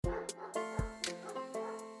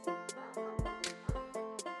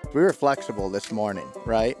we were flexible this morning,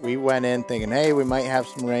 right? We went in thinking, hey, we might have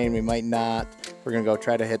some rain, we might not. We're going to go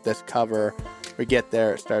try to hit this cover. We get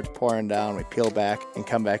there, it starts pouring down, we peel back and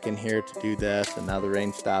come back in here to do this, and now the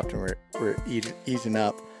rain stopped and we're easing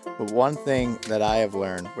up. But one thing that I have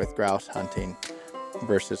learned with grouse hunting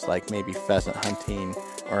versus like maybe pheasant hunting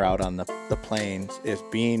or out on the plains is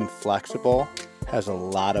being flexible has a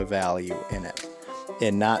lot of value in it.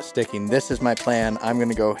 And not sticking, this is my plan, I'm going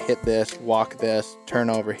to go hit this, walk this, turn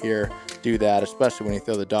over here, do that, especially when you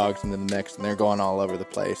throw the dogs into the mix and they're going all over the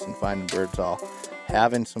place and finding birds all.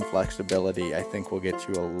 Having some flexibility, I think, will get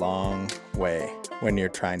you a long way when you're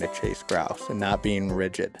trying to chase grouse and not being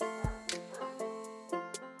rigid.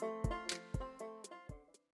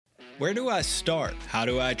 Where do I start? How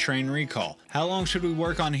do I train recall? How long should we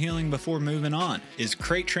work on healing before moving on? Is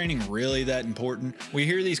crate training really that important? We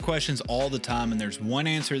hear these questions all the time, and there's one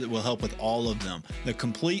answer that will help with all of them. The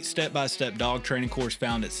complete step-by-step dog training course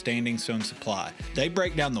found at Standing Stone Supply. They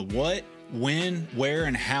break down the what, when, where,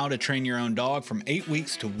 and how to train your own dog from 8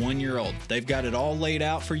 weeks to 1 year old. They've got it all laid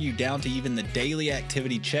out for you down to even the daily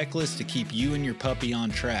activity checklist to keep you and your puppy on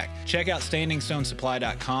track. Check out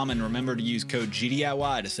standingstonesupply.com and remember to use code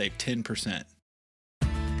GDIY to save 10%.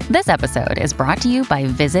 This episode is brought to you by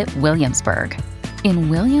Visit Williamsburg. In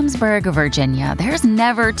Williamsburg, Virginia, there's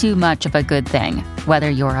never too much of a good thing. Whether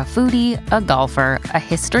you're a foodie, a golfer, a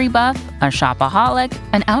history buff, a shopaholic,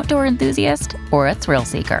 an outdoor enthusiast, or a thrill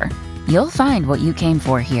seeker, you'll find what you came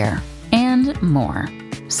for here and more.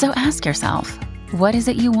 So ask yourself, what is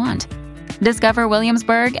it you want? Discover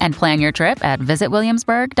Williamsburg and plan your trip at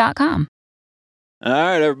visitwilliamsburg.com. All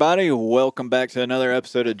right, everybody, welcome back to another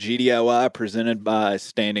episode of GDIY presented by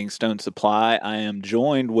Standing Stone Supply. I am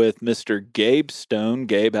joined with Mr. Gabe Stone.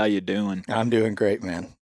 Gabe, how you doing? I'm doing great, man.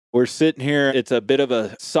 We're sitting here. It's a bit of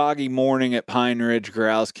a soggy morning at Pine Ridge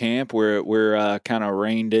Grouse Camp. We're kind of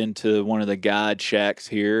reined into one of the guide shacks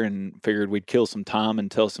here and figured we'd kill some time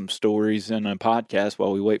and tell some stories in a podcast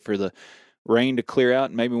while we wait for the rain to clear out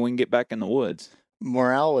and maybe we can get back in the woods.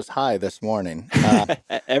 Morale was high this morning.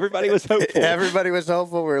 Everybody was hopeful. Everybody was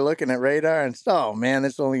hopeful. We were looking at radar and, oh, man,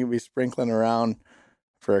 it's only going to be sprinkling around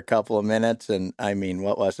for a couple of minutes. And, I mean,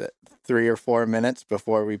 what was it? 3 or 4 minutes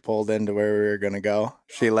before we pulled into where we were going to go.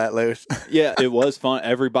 She let loose. Yeah, it was fun.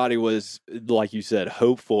 Everybody was, like you said,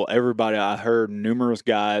 hopeful. Everybody, I heard numerous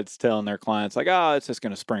guides telling their clients, like, it's just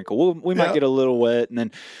going to sprinkle. We might get a little wet. And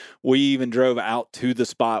then we even drove out to the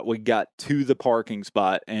spot. We got to the parking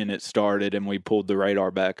spot and it started and we pulled the radar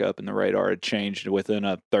back up and the radar had changed within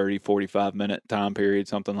a 30, 45-minute time period,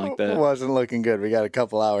 something like that. It wasn't looking good. We got a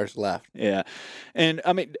couple hours left. Yeah. And,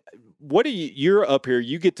 I mean, you're up here,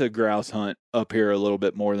 you get to grouse hunt up here a little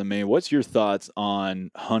bit more than me. What's your thoughts on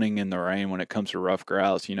hunting in the rain when it comes to rough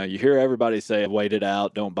grouse? You know, you hear everybody say, wait it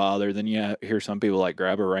out, don't bother. Then you hear some people like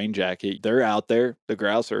grab a rain jacket. They're out there. The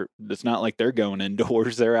grouse it's not like they're going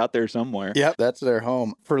indoors. They're out there somewhere. Yep, that's their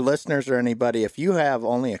home. For listeners or anybody, if you have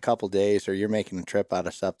only a couple days or you're making a trip out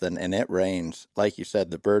of something and it rains, like you said,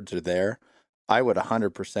 the birds are there, I would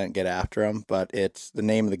 100% get after them, but the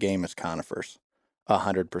name of the game is conifers.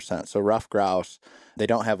 100%. So rough grouse, they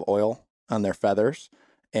don't have oil on their feathers.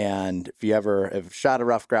 And if you ever have shot a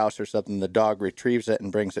rough grouse or something, the dog retrieves it and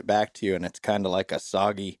brings it back to you. And it's kind of like a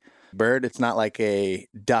soggy bird. It's not like a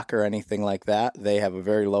duck or anything like that. They have a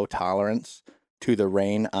very low tolerance to the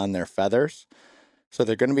rain on their feathers. So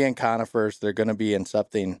they're going to be in conifers. They're going to be in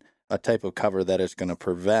a type of cover that is going to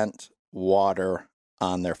prevent water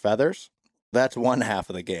on their feathers. That's one half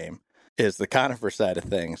of the game, is the conifer side of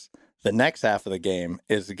things. The next half of the game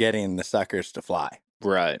is getting the suckers to fly.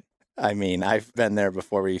 Right. I mean, I've been there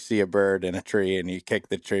before where you see a bird in a tree and you kick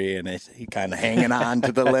the tree and he kind of hanging on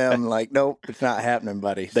to the limb like, nope, it's not happening,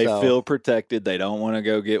 buddy. They feel protected. They don't want to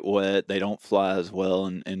go get wet. They don't fly as well.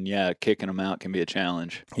 And yeah, kicking them out can be a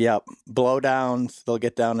challenge. Yep. Blowdowns, they'll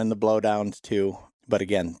get down in the blowdowns too. But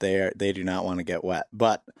again, they do not want to get wet.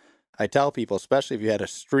 But I tell people, especially if you had a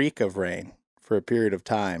streak of rain for a period of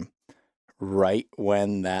time, right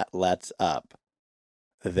when that lets up,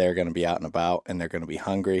 they're going to be out and about and they're going to be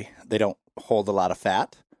hungry. They don't hold a lot of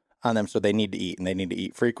fat on them, so they need to eat, and they need to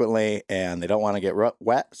eat frequently, and they don't want to get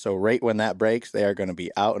wet. So right when that breaks, they are going to be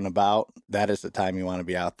out and about. That is the time you want to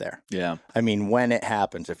be out there. Yeah. I mean, when it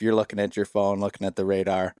happens, if you're looking at your phone, looking at the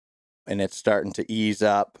radar, and it's starting to ease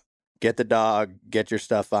up, get the dog, get your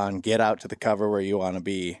stuff on, get out to the cover where you want to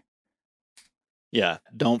be. Yeah,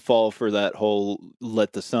 don't fall for that whole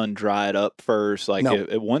let the sun dry it up first. Like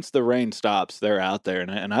once the rain stops, they're out there.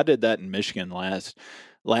 And I did that in Michigan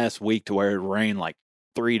last week to where it rained like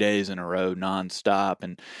 3 days in a row nonstop.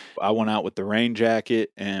 And I went out with the rain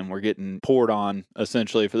jacket and we're getting poured on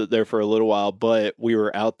essentially there for a little while, but we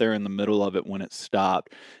were out there in the middle of it when it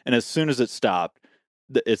stopped. And as soon as it stopped,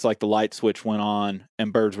 it's like the light switch went on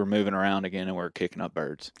and birds were moving around again and we were kicking up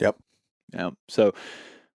birds. Yep. Yeah. So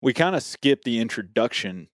we kind of skipped the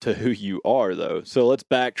introduction to who you are, though. So let's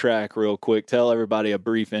backtrack real quick. Tell everybody a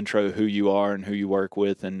brief intro who you are and who you work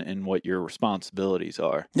with and what your responsibilities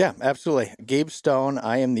are. Yeah, absolutely. Gabe Stone.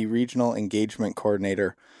 I am the Regional Engagement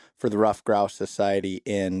Coordinator for the Ruff Grouse Society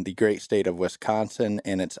in the great state of Wisconsin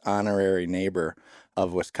and its honorary neighbor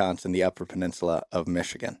of Wisconsin, the Upper Peninsula of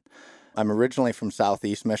Michigan. I'm originally from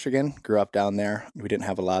Southeast Michigan, grew up down there. We didn't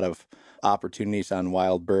have a lot of opportunities on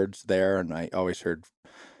wild birds there, and I always heard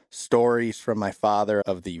stories from my father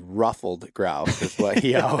of the ruffled grouse is what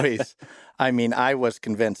he always, I was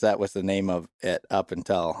convinced that was the name of it up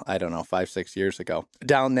until, 5-6 years ago.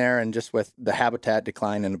 Down there, and just with the habitat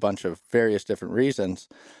decline and a bunch of various different reasons,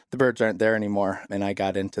 the birds aren't there anymore. And I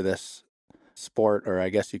got into this sport, or I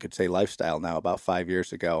guess you could say lifestyle now, about 5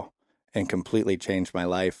 years ago, and completely changed my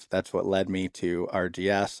life. That's what led me to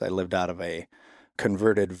RGS. I lived out of a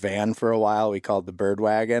converted van for a while we called the Bird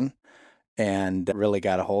Wagon, and really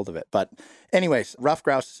got a hold of it. But anyways, Ruff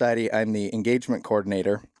Grouse Society, I'm the engagement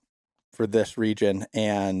coordinator for this region,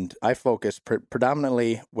 and I focus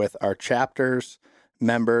predominantly with our chapters,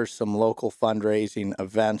 members, some local fundraising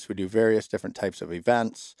events. We do various different types of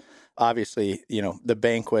events. Obviously, the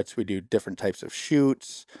banquets, we do different types of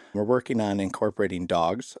shoots. We're working on incorporating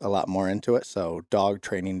dogs a lot more into it, so dog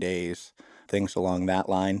training days, things along that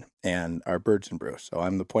line, and our birds and brew. So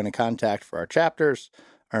I'm the point of contact for our chapters,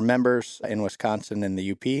 our members in Wisconsin and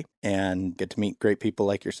the UP, and get to meet great people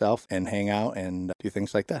like yourself and hang out and do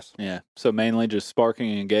things like this. Yeah. So mainly just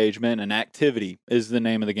sparking engagement, and activity is the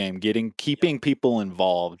name of the game. Keeping people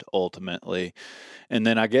involved ultimately. And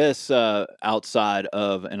then I guess outside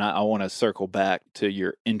of, and I want to circle back to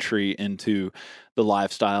your entry into the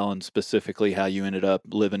lifestyle and specifically how you ended up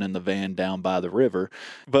living in the van down by the river.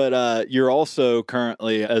 But you're also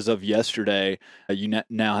currently, as of yesterday, you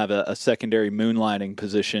now have a secondary moonlighting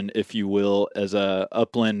position, if you will, as a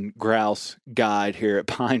upland grouse guide here at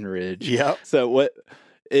Pine Ridge. Yep. So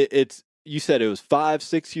you said it was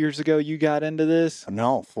 5-6 years ago you got into this?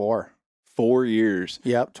 No, 4. 4 years.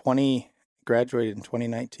 Yep, graduated in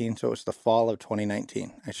 2019, so it was the fall of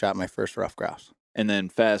 2019. I shot my first ruff grouse. And then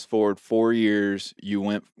fast forward 4 years, you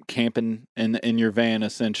went camping in your van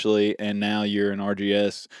essentially, and now you're an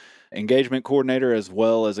RGS engagement coordinator as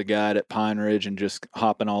well as a guide at Pine Ridge and just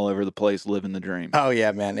hopping all over the place, living the dream. Oh,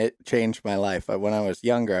 yeah, man. It changed my life. When I was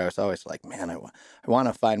younger, I was always like, man, I want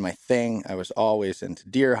to find my thing. I was always into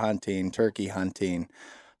deer hunting, turkey hunting,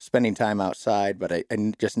 spending time outside, but I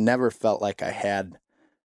just never felt like I had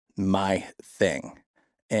my thing.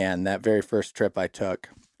 And that very first trip I took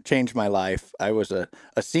changed my life. I was a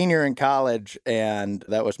senior in college, and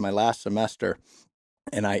that was my last semester.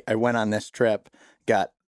 And I went on this trip,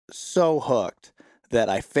 got so hooked that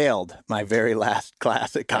I failed my very last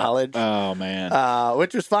class at college. Oh, man.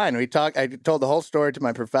 Which was fine. I told the whole story to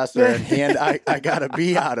my professor, and I got a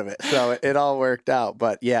B out of it. So it all worked out.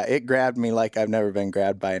 But yeah, it grabbed me like I've never been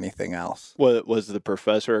grabbed by anything else. Was the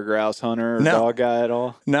professor a grouse hunter or dog guy at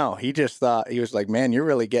all? No, he just thought, he was like, man, you're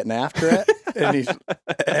really getting after it.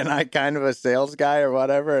 And I kind of a sales guy or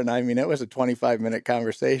whatever. And it was a 25-minute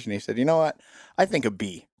conversation. He said, you know what? I think a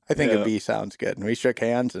B. A B sounds good. And we shook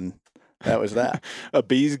hands, and that was that. A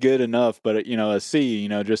B's good enough, but a C,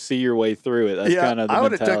 just see your way through it. That's kind of the mentality. I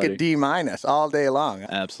would have took a D- all day long.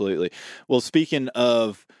 Absolutely. Well, speaking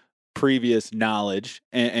of previous knowledge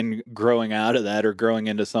and growing out of that or growing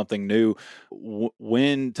into something new,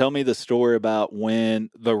 tell me the story about when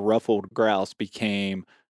the ruffled grouse became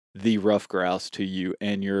the ruff grouse to you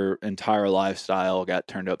and your entire lifestyle got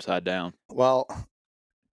turned upside down. Well,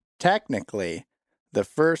 technically, the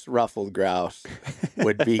first ruffled grouse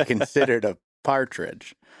would be considered a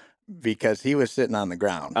partridge because he was sitting on the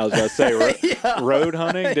ground. I was going to say, road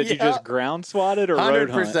hunting? Did you just ground swat it or 100%, road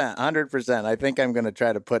hunt? 100%. I think I'm going to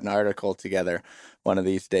try to put an article together one of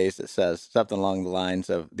these days that says something along the lines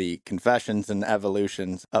of the confessions and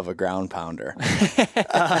evolutions of a ground pounder.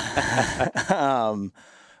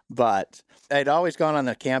 But I'd always gone on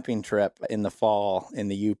a camping trip in the fall in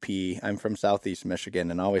the UP. I'm from Southeast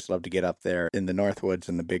Michigan and always loved to get up there in the Northwoods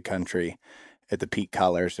in the big country at the peak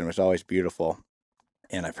colors, and it was always beautiful.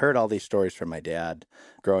 And I've heard all these stories from my dad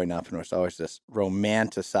growing up, and it was always this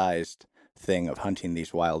romanticized thing of hunting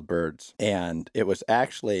these wild birds. And it was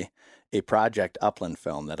actually a Project Upland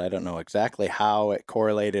film that I don't know exactly how it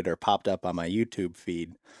correlated or popped up on my YouTube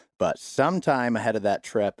feed, but sometime ahead of that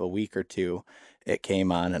trip, a week or two, it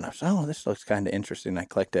came on, and I was, oh, this looks kind of interesting. I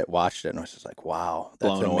clicked it, watched it, and I was just like, wow,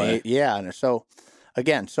 that's Blown away. amazing. Yeah, and it's so,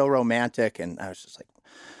 again, so romantic, and I was just like,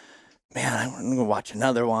 man, I'm going to watch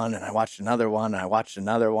another one, and I watched another one, and I watched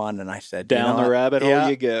another one, and I said, Down the rabbit hole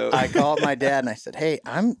you go. I called my dad, and I said, hey,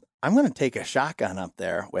 I'm going to take a shotgun up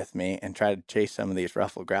there with me and try to chase some of these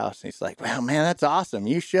ruffled grouse. And he's like, well, man, that's awesome.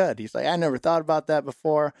 You should. He's like, I never thought about that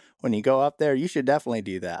before. When you go up there, you should definitely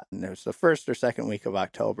do that. And it was the first or second week of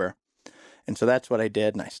October. And so that's what I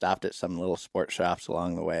did. And I stopped at some little sports shops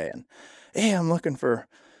along the way. And, hey, I'm looking for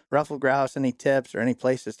ruffled grouse, any tips or any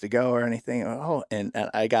places to go or anything. Oh, and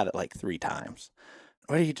I got it like 3 times.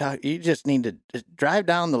 What are you talking? You just need to just drive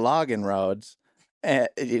down the logging roads.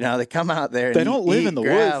 They come out there. They don't live in the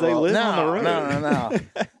woods. They live on the road. No.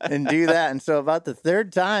 And do that. And so about the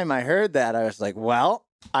 3rd time I heard that, I was like, well,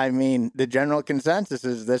 I mean, the general consensus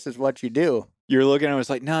is this is what you do. You're looking and I was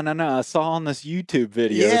like, no. I saw on this YouTube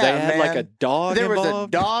video, they had like a dog There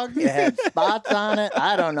involved. was a dog. It had spots on it.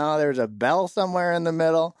 I don't know. There was a bell somewhere in the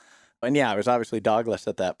middle. And yeah, I was obviously dogless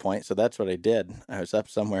at that point. So that's what I did. I was up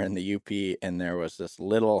somewhere in the UP and there was this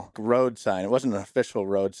little road sign. It wasn't an official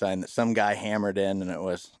road sign that some guy hammered in, and it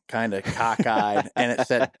was kind of cockeyed and it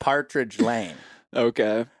said Partridge Lane.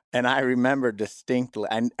 Okay. And I remember distinctly,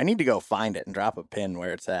 I need to go find it and drop a pin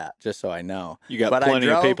where it's at, just so I know. You got plenty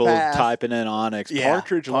of people typing in Onyx.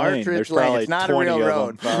 Partridge Lane. There's probably it's not 20 a real of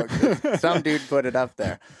road, them. folks. Some dude put it up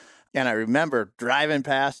there. And I remember driving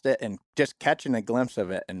past it and just catching a glimpse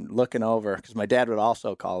of it and looking over, because my dad would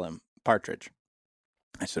also call him Partridge.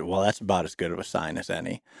 I said, well, that's about as good of a sign as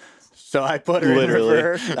any. So I put her in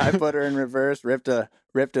reverse. Ripped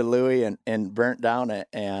a Louis and burnt down it.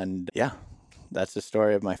 And yeah. That's the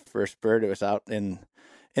story of my first bird. It was out in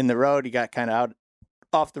the road. He got kind of out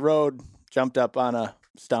off the road, jumped up on a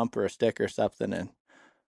stump or a stick or something, and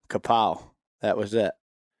kapow. That was it.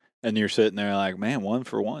 And you're sitting there like, man, 1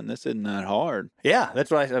 for 1. This isn't that hard. Yeah, that's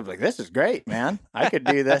what I said. I was like, this is great, man. I could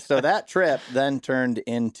do this. So that trip then turned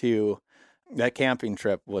into, that camping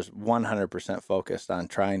trip was 100% focused on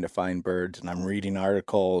trying to find birds. And I'm reading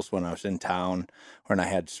articles when I was in town, when I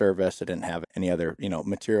had service. I didn't have any other,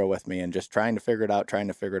 material with me, and just trying to figure it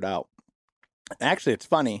out. Actually, it's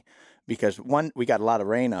funny because we got a lot of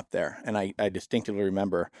rain up there, and I distinctly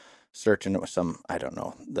remember searching. It was I don't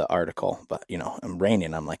know the article, but I'm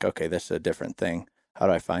raining. I'm like, okay, this is a different thing. How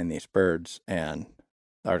do I find these birds? And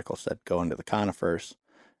the article said, go into the conifers.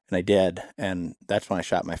 And I did, and that's when I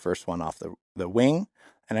shot my first one off the wing,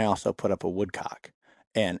 and I also put up a woodcock.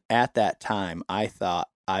 And at that time, I thought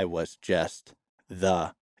I was just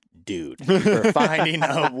the dude for finding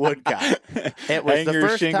a woodcock. It was the your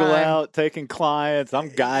first shingle time, out, taking clients. I'm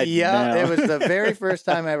guiding Yeah, now. it was the very first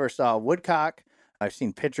time I ever saw a woodcock. I've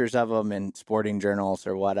seen pictures of them in sporting journals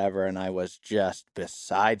or whatever, and I was just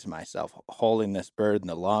besides myself holding this bird in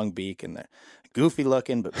the long beak and the goofy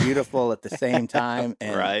looking but beautiful at the same time.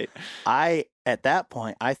 And right. At that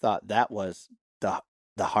point, I thought that was the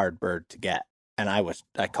hard bird to get. And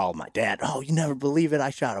I called my dad. Oh, you never believe it. I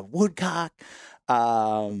shot a woodcock.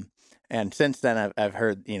 And since then I've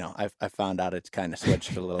heard, I've found out it's kind of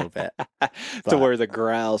switched a little bit. To where the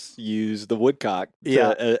grouse use the woodcock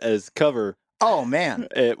as cover. Oh man.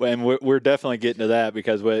 And we're definitely getting to that,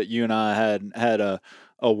 because you and I had a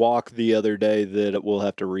walk the other day that we'll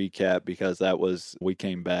have to recap, because we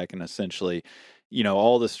came back and essentially,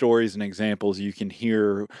 all the stories and examples you can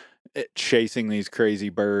hear chasing these crazy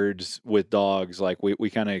birds with dogs. Like we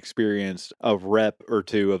kind of experienced a rep or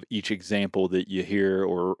two of each example that you hear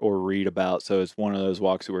or read about. So it's one of those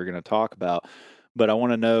walks that we're going to talk about. But I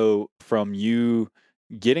want to know from you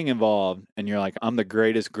getting involved, and you're like, I'm the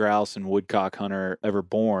greatest grouse and woodcock hunter ever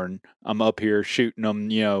born. I'm up here shooting them,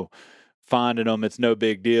 finding them. It's no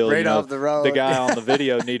big deal. Right off the road. The guy on the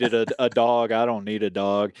video needed a dog. I don't need a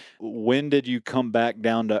dog. When did you come back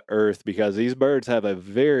down to earth? Because these birds have a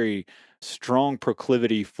very strong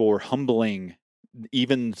proclivity for humbling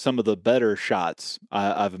even some of the better shots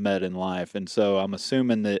I've met in life. And so I'm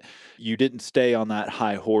assuming that you didn't stay on that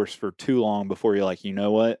high horse for too long before you're like, you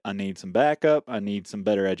know what? I need some backup. I need some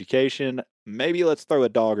better education. Maybe let's throw a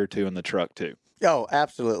dog or two in the truck too. Oh,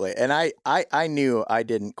 absolutely. And I knew I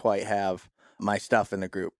didn't quite have my stuff in the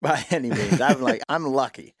group by any means. I'm like, I'm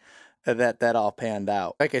lucky that all panned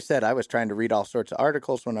out. Like I said, I was trying to read all sorts of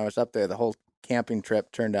articles when I was up there. The whole camping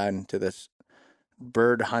trip turned out into this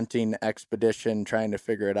bird hunting expedition, trying to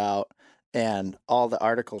figure it out. And all the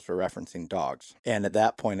articles were referencing dogs. And at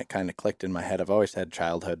that point, it kind of clicked in my head. I've always had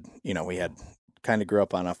childhood. We had kind of grew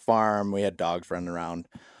up on a farm. We had dogs running around.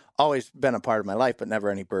 Always been a part of my life, but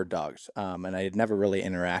never any bird dogs. And I had never really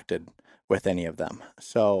interacted with any of them.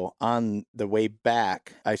 So on the way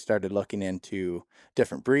back, I started looking into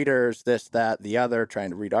different breeders, this, that, the other,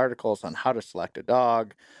 trying to read articles on how to select a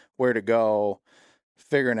dog, where to go,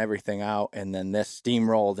 figuring everything out. And then this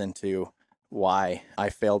steamrolled into why I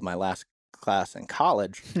failed my last class in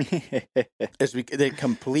college. They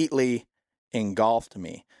completely engulfed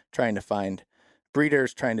me, trying to find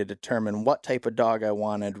breeders, trying to determine what type of dog I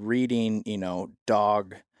wanted, reading,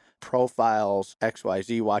 dog profiles,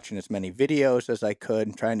 XYZ, watching as many videos as I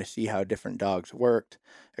could, trying to see how different dogs worked,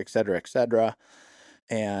 et cetera, et cetera.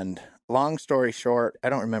 And long story short, I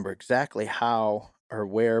don't remember exactly how or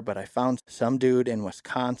where, but I found some dude in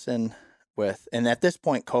Wisconsin and at this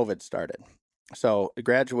point, COVID started. So I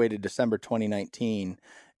graduated December 2019,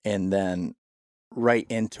 and then right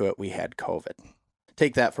into it, we had COVID.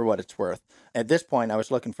 Take that for what it's worth. At this point, I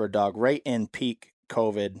was looking for a dog right in peak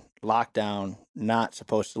COVID, lockdown, not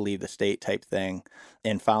supposed to leave the state type thing,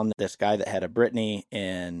 and found this guy that had a Brittany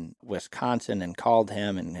in Wisconsin and called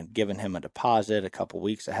him and had given him a deposit a couple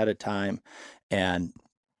weeks ahead of time. And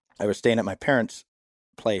I was staying at my parents'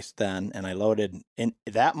 place then, and I loaded in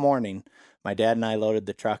that morning. My dad and I loaded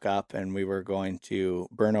the truck up, and we were going to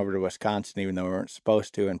burn over to Wisconsin, even though we weren't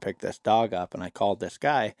supposed to, and pick this dog up. And I called this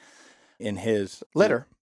guy in his litter,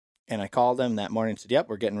 and I called him that morning and said, "Yep,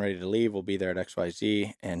 we're getting ready to leave. We'll be there at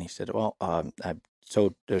XYZ." And he said, "Well, I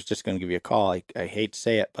was just going to give you a call. I hate to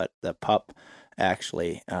say it, but the pup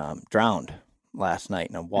actually drowned last night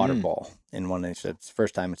in a water bowl." And he said, "It's the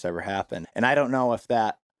first time it's ever happened." And I don't know if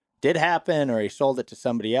that did happen or he sold it to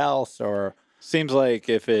somebody else or. Seems like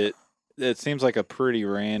it seems like a pretty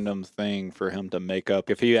random thing for him to make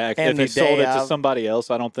up. If he sold it to somebody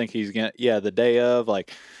else, I don't think he's going to, the day of,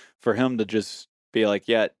 like, for him to just be like,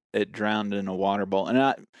 yeah, it drowned in a water bowl. And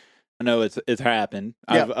I know it's happened.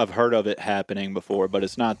 Yep. I've heard of it happening before, but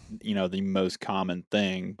it's not, the most common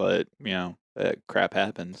thing, but, that crap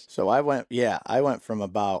happens. So I went from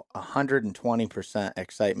about 120%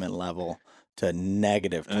 excitement level to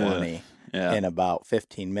negative 20 in about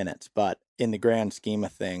 15 minutes. But in the grand scheme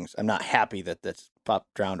of things, I'm not happy that this pup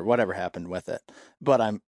drowned or whatever happened with it. But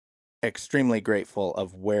I'm extremely grateful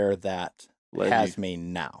of where that has me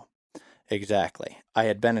now. Exactly. I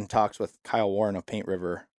had been in talks with Kyle Warren of Paint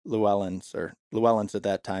River Llewellyn's at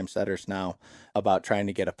that time, Setters now, about trying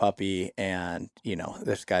to get a puppy. And,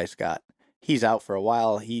 this guy's he's out for a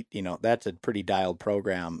while. That's a pretty dialed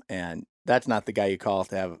program. And that's not the guy you call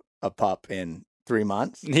to have a pup in 3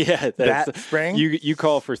 months. Yeah, that spring. You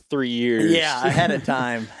call for 3 years. Yeah, ahead of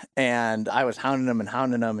time. And I was hounding him,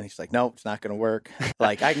 and he's like, "Nope, it's not going to work.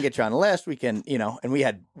 Like, I can get you on a list. We can, and we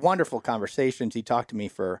had wonderful conversations. He talked to me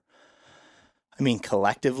for,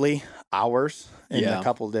 collectively hours in a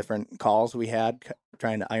couple of different calls we had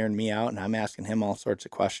trying to iron me out. And I'm asking him all sorts of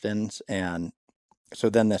questions. And so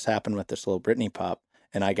then this happened with this little Brittany pup,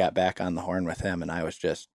 and I got back on the horn with him, and I was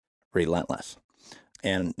just relentless.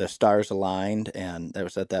 And the stars aligned, and that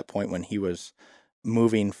was at that point when he was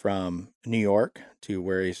moving from New York to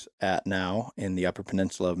where he's at now in the Upper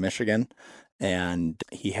Peninsula of Michigan. And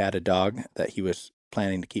he had a dog that he was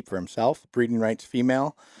planning to keep for himself, breeding rights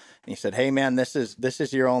female. And he said, "Hey man, this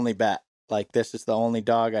is your only bet. Like, this is the only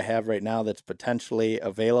dog I have right now that's potentially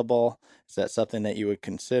available. Is that something that you would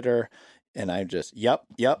consider?" And I just, yep.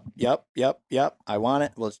 I want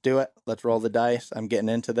it. Let's do it. Let's roll the dice. I'm getting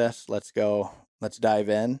into this. Let's go. Let's dive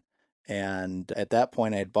in. And at that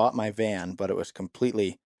point, I had bought my van, but it was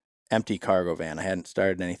completely empty cargo van. I hadn't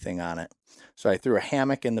started anything on it. So I threw a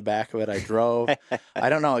hammock in the back of it. I drove. I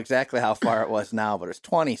don't know exactly how far it was now, but it was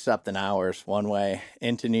 20-something hours one way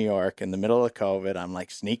into New York in the middle of COVID. I'm like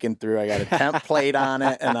sneaking through. I got a temp plate on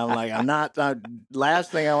it. And I'm like,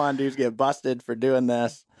 last thing I want to do is get busted for doing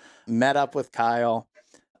this. Met up with Kyle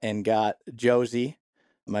and got Josie,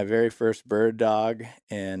 my very first bird dog,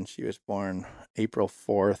 and she was born April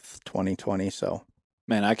 4th, 2020. So,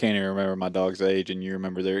 man, I can't even remember my dog's age, and you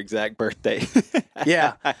remember their exact birthday.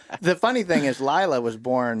 Yeah. The funny thing is Lila was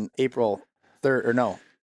born April 3rd, or no,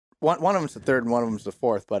 one of them's the 3rd and one of them's the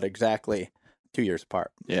 4th, but exactly 2 years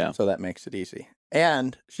apart. Yeah. So that makes it easy.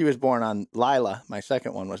 And she was born on, Lila, my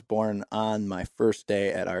second one, was born on my first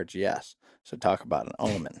day at RGS. So talk about an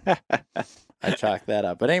omen. I chalked that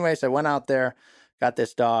up. But anyways, I went out there, got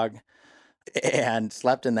this dog, and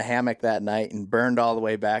slept in the hammock that night and burned all the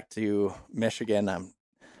way back to Michigan. I'm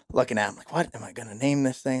looking at it, I'm like, what am I going to name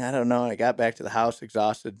this thing? I don't know. I got back to the house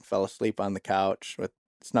exhausted, fell asleep on the couch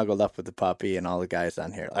snuggled up with the puppy, and all the guys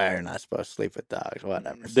on here, you're not supposed to sleep with dogs,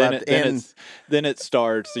 whatever. Then it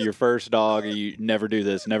starts, your first dog, you never do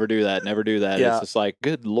this, never do that, never do that. Yeah. It's just like,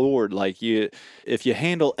 good Lord, like if you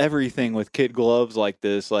handle everything with kid gloves like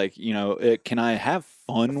this, like, can I have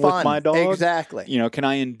fun with my dog? Exactly. Can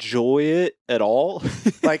I enjoy it at all?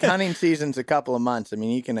 Like hunting season's a couple of months. I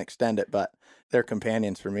mean, you can extend it, but they're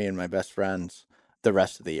companions for me and my best friends the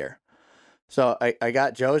rest of the year. So I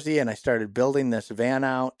got Josie and I started building this van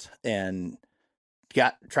out and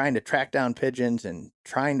trying to track down pigeons and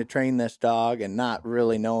trying to train this dog and not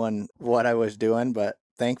really knowing what I was doing. But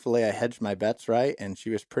thankfully I hedged my bets right and she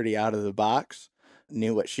was pretty out of the box,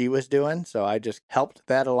 knew what she was doing. So I just helped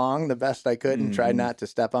that along the best I could and tried not to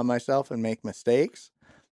step on myself and make mistakes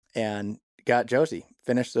and got Josie,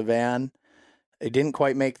 finished the van. It didn't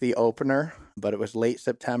quite make the opener, but it was late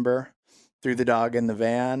September. Threw the dog in the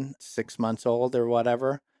van, 6 months old or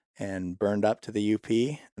whatever, and burned up to the UP.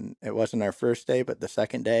 And it wasn't our first day, but the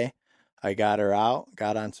second day, I got her out,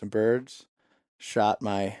 got on some birds, shot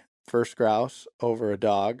my first grouse over a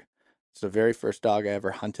dog. It's the very first dog I ever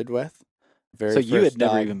hunted with. So you had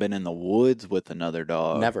never even been in the woods with another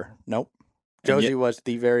dog? Never. Nope. Josie was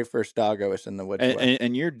the very first dog I was in the woods with.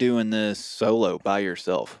 And you're doing this solo by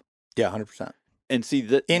yourself? Yeah, 100%. And see,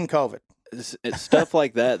 in COVID. Stuff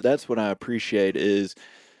like that, that's what I appreciate is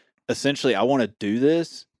essentially I want to do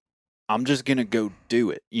this. I'm just going to go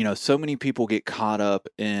do it. So many people get caught up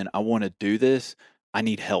in I want to do this. I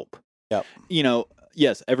need help. Yep.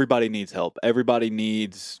 Yes, everybody needs help. Everybody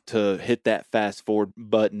needs to hit that fast forward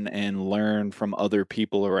button and learn from other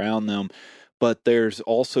people around them. But there's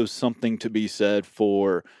also something to be said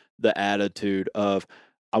for the attitude of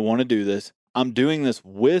I want to do this. I'm doing this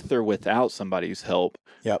with or without somebody's help.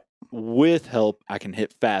 Yep. With help, I can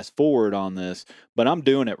hit fast forward on this, but I'm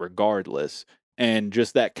doing it regardless. And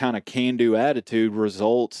just that kind of can-do attitude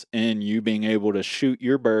results in you being able to shoot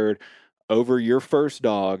your bird over your first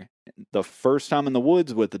dog, the first time in the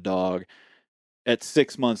woods with the dog, at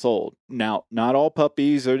 6 months old. Now, not all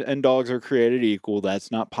puppies and dogs are created equal.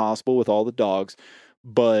 That's not possible with all the dogs.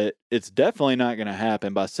 But it's definitely not going to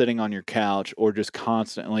happen by sitting on your couch or just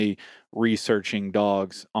constantly researching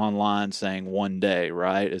dogs online saying one day,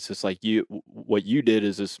 right? It's just like what you did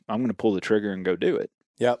is just, I'm going to pull the trigger and go do it.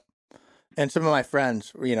 Yep. And some of my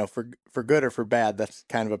friends, for good or for bad, that's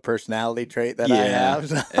kind of a personality trait that I have.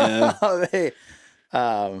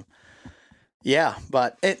 So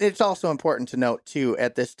but it's also important to note too,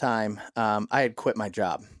 at this time, I had quit my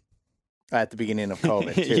job. At the beginning of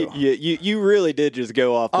COVID, too. You really did just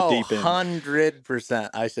go off the deep end. 100%.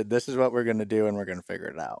 I said, this is what we're going to do, and we're going to figure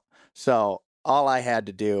it out. So all I had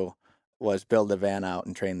to do was build the van out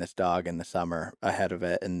and train this dog in the summer ahead of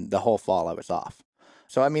it, and the whole fall I was off.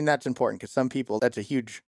 So, I mean, that's important because some people, that's a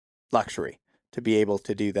huge luxury to be able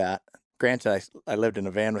to do that. Granted, I lived in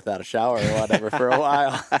a van without a shower or whatever for a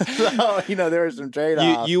while. So, there were some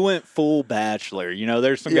trade-offs. You went full bachelor.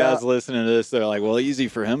 There's some guys listening to this. They're like, well, easy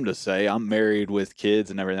for him to say. I'm married with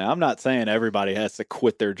kids and everything. I'm not saying everybody has to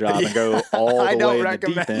quit their job and go all the way in the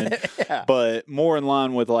deep end. But more in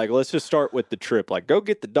line with let's just start with the trip. Like, go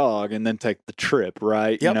get the dog and then take the trip,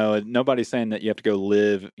 right? Yep. Nobody's saying that you have to go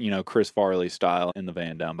live, Chris Farley style in the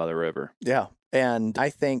van down by the river. Yeah. And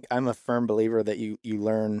I think I'm a firm believer that you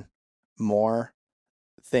learn more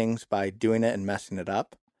things by doing it and messing it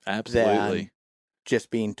up. Absolutely. Than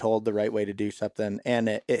just being told the right way to do something, and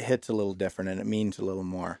it hits a little different and it means a little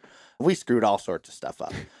more. We screwed all sorts of stuff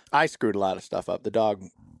up. I screwed a lot of stuff up. The dog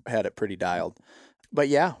had it pretty dialed. But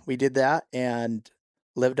yeah, we did that and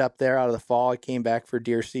lived up there out of the fall. I came back for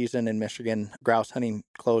deer season in Michigan. Grouse hunting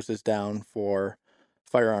closes down for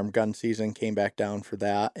firearm gun season. Came back down for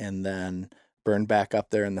that and then burned back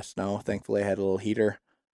up there in the snow. Thankfully, I had a little heater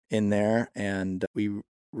in there, and we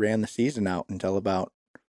ran the season out until about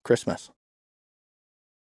Christmas.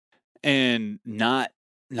 And not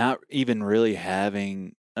even really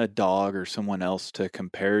having a dog or someone else to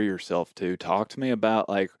compare yourself to. Talk to me about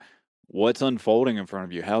what's unfolding in front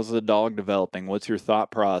of you. How's the dog developing? What's your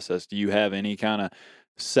thought process? Do you have any kind of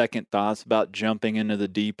second thoughts about jumping into the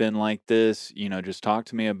deep end like this? Just talk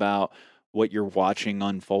to me about what you're watching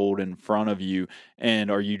unfold in front of you, and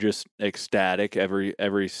are you just ecstatic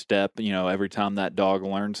every step, every time that dog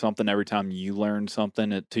learns something, every time you learn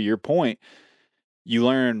something? To your point, you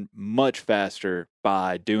learn much faster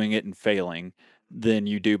by doing it and failing than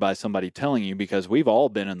you do by somebody telling you, because we've all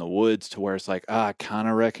been in the woods to where it's like, I kind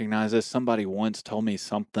of recognize this. Somebody once told me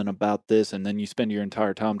something about this, and then you spend your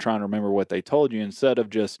entire time trying to remember what they told you instead of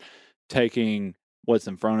just taking what's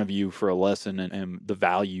in front of you for a lesson and the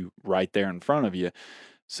value right there in front of you.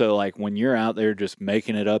 So when you're out there just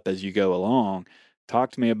making it up as you go along,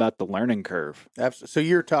 talk to me about the learning curve. Absolutely. So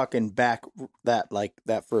you're talking back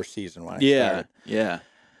that first season when I started.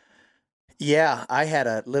 Yeah. I had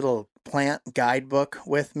a little plant guidebook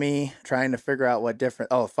with me trying to figure out what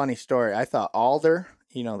different, funny story. I thought alder,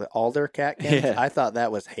 the alder catkins. Yeah. I thought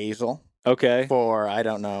that was hazel. Okay. For, I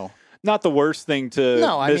don't know. Not the worst thing to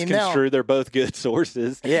misconstrue. They're both good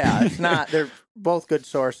sources. Yeah, it's not. They're both good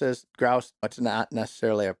sources. Grouse, it's not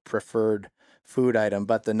necessarily a preferred food item,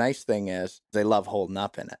 but the nice thing is they love holding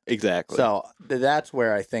up in it. Exactly. So that's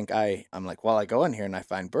where I think I'm like, well, I go in here and I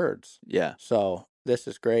find birds. Yeah. So this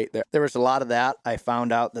is great. There was a lot of that. I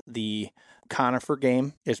found out that the conifer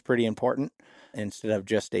game is pretty important instead of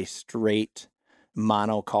just a straight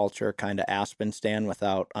monoculture kind of aspen stand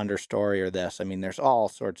without understory or this. I mean, there's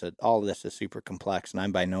all of this is super complex, and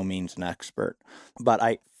I'm by no means an expert. But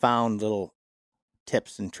I found little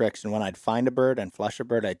tips and tricks, and when I'd find a bird and flush a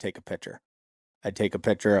bird, I'd take a picture. I'd take a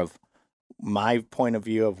picture of my point of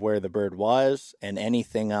view of where the bird was and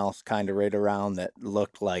anything else kind of right around that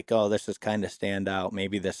looked like, oh, this is kind of stand out.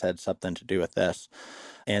 Maybe this had something to do with this.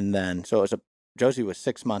 And then, so Josie was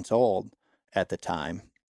 6 months old at the time.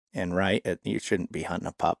 And you shouldn't be hunting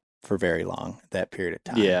a pup for very long, that period of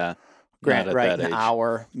time. Yeah. An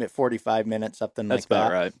hour, 45 minutes, something like that. That's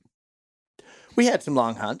about right. We had some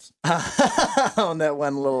long hunts that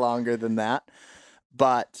went a little longer than that.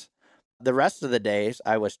 But the rest of the days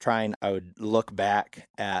I would look back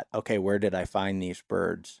at, okay, where did I find these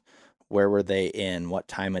birds? Where were they in? What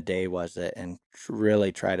time of day was it? And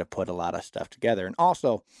really try to put a lot of stuff together. And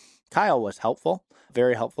also, Kyle was helpful,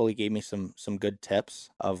 very helpful. He gave me some good tips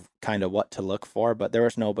of kind of what to look for, but there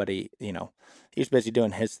was nobody, he was busy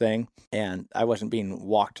doing his thing, and I wasn't being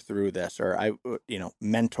walked through this or I,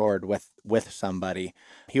 mentored with somebody.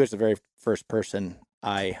 He was the very first person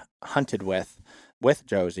I hunted with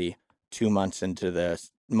Josie 2 months into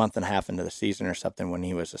month and a half into the season or something when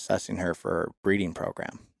he was assessing her for a breeding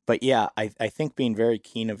program. But yeah, I think being very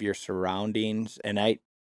keen of your surroundings, and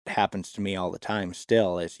happens to me all the time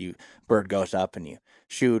still, as bird goes up and you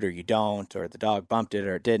shoot or you don't, or the dog bumped it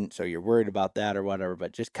or it didn't, so you're worried about that or whatever.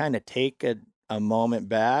 But just kind of take a moment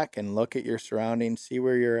back and look at your surroundings, see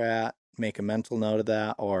where you're at, make a mental note of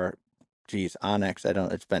that. Or Onyx,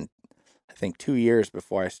 it's been I think 2 years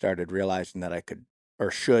before I started realizing that I could or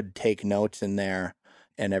should take notes in there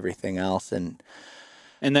and everything else. And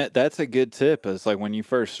that's a good tip. It's like when you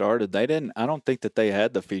first started, I don't think that they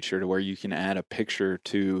had the feature to where you can add a picture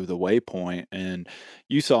to the waypoint. And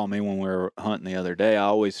you saw me when we were hunting the other day.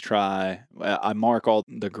 I mark all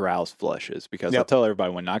the grouse flushes because I tell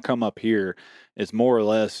everybody when I come up here, it's more or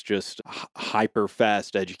less just hyper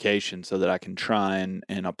fast education so that I can try and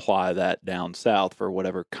apply that down south for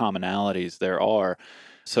whatever commonalities there are.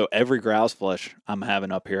 So every grouse flush I'm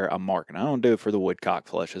having up here, I'm marking. I don't do it for the woodcock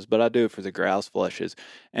flushes, but I do it for the grouse flushes.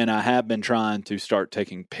 And I have been trying to start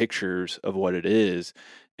taking pictures of what it is.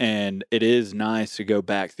 And it is nice to go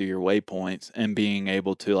back through your waypoints and being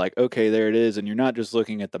able to like, okay, there it is. And you're not just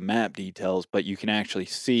looking at the map details, but you can actually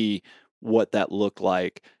see what that looked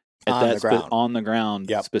like on the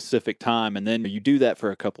ground specific time. And then you do that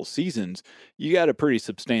for a couple seasons, you got a pretty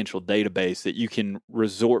substantial database that you can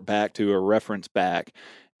resort back to or reference back.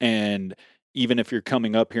 And even if you're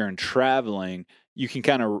coming up here and traveling, you can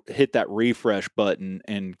kind of hit that refresh button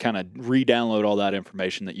and kind of re-download all that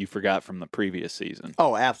information that you forgot from the previous season.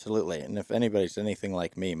 Oh, absolutely. And if anybody's anything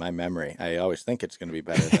like me, my memory, I always think it's going to be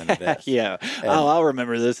better than it is. Yeah. I'll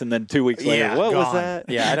remember this. And then 2 weeks later, what was that?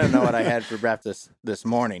 Yeah, I don't know what I had for breakfast this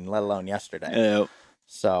morning, let alone yesterday. Yeah.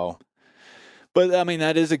 So. But, I mean,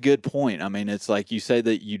 that is a good point. I mean, it's like you say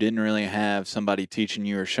that you didn't really have somebody teaching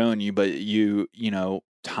you or showing you, but you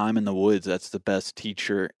time in the woods, that's the best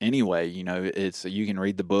teacher anyway. It's you can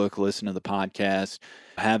read the book, listen to the podcast,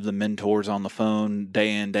 have the mentors on the phone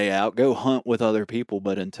day in, day out, go hunt with other people.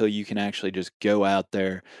 But until you can actually just go out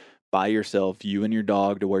there by yourself, you and your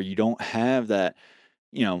dog, to where you don't have that,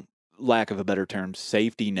 lack of a better term,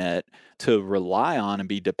 safety net to rely on and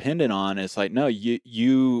be dependent on, it's like, no,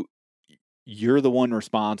 you're the one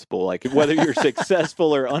responsible. Like whether you're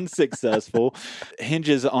successful or unsuccessful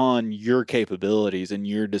hinges on your capabilities and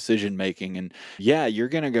your decision making. And yeah, you're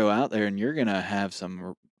going to go out there and you're going to have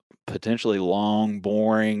some potentially long,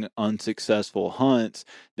 boring, unsuccessful hunts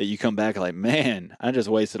that you come back like, man, I just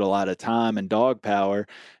wasted a lot of time and dog power.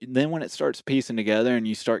 And then when it starts piecing together and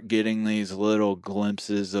you start getting these little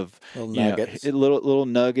glimpses of little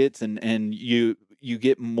nuggets, and you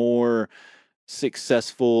get more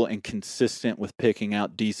successful and consistent with picking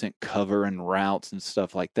out decent cover and routes and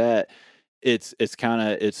stuff like that,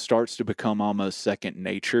 it starts to become almost second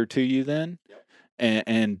nature to you then. Yep.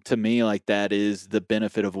 And to me, like, that is the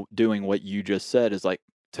benefit of doing what you just said, is like,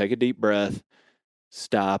 take a deep breath,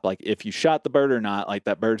 stop. Like if you shot the bird or not, like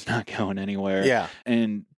that bird's not going anywhere. Yeah.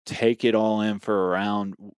 And take it all in for a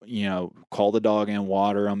round, call the dog in,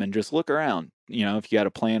 water them, and just look around. If you got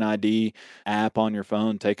a Plan ID app on your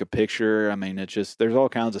phone, take a picture. I mean, it's just, there's all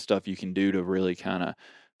kinds of stuff you can do to really kind of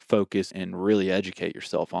focus and really educate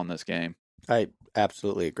yourself on this game. I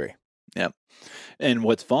absolutely agree. Yep. And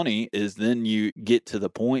what's funny is then you get to the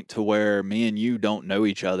point to where me and you don't know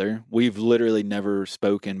each other. We've literally never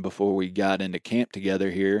spoken before we got into camp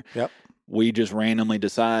together here. Yep. We just randomly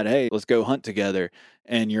decide, hey, let's go hunt together.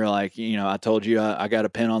 And you're like, I told you I got a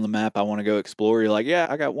pin on the map. I want to go explore. You're like, yeah,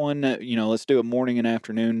 I got one. Let's do a morning and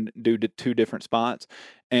afternoon, do 2 different spots.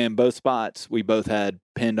 And both spots we both had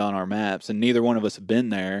pinned on our maps, and neither one of us have been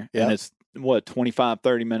there. Yep. And it's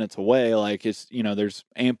 25-30 minutes away. Like, it's, there's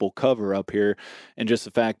ample cover up here. And just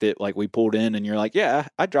the fact that, like, we pulled in and you're like, yeah,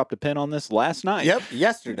 I dropped a pin on this last night. Yep,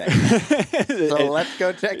 yesterday. So let's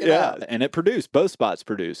go check it out. And it produced, both spots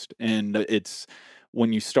produced. And it's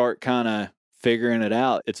when you start kind of figuring it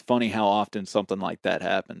out, it's funny how often something like that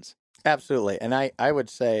happens. Absolutely. And I would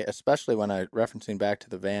say, especially when referencing back to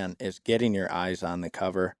the van, is getting your eyes on the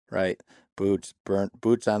cover, right? Boots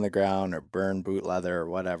on the ground, or burn boot leather, or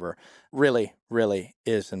whatever, really, really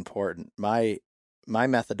is important. My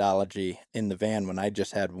methodology in the van, when I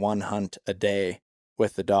just had one hunt a day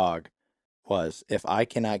with the dog, was if I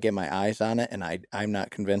cannot get my eyes on it and I'm not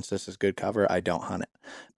convinced this is good cover, I don't hunt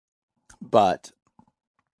it.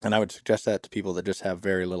 And I would suggest that to people that just have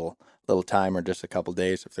very little time, or just a couple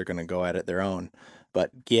days if they're going to go at it their own.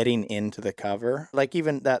 But getting into the cover, like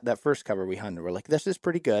even that first cover we hunted, we're like, this is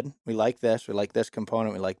pretty good. We like this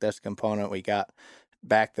component. We like this component. We got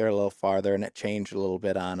back there a little farther and it changed a little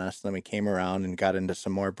bit on us. Then we came around and got into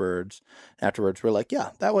some more birds. Afterwards, we're like,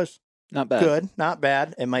 yeah, that was not bad. Good, not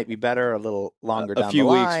bad. It might be better a little longer down the line. A few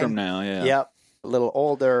weeks from now, yeah. Yep. A little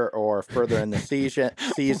older or further in the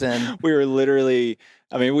season. We were literally,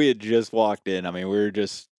 we had just walked in. We were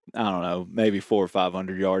just, I don't know, maybe 400 or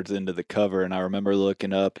 500 yards into the cover, and I remember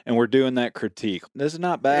looking up, and we're doing that critique. This is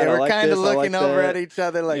not bad. Yeah, we're like kind of looking like over that. at each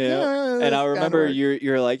other like, yeah. And I remember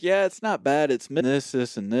you're like, yeah, it's not bad. It's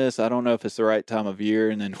this, and this. I don't know if it's the right time of year,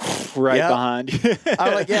 and then right behind you.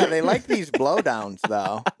 I'm like, yeah, they like these blowdowns,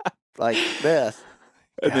 though, like this.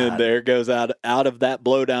 And then there goes out of that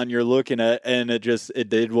blowdown you're looking at, and it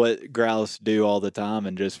did what grouse do all the time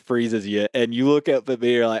and just freezes you. And you look up at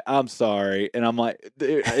me, you're like, I'm sorry. And I'm like,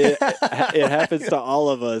 it happens to all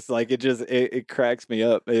of us. Like, it cracks me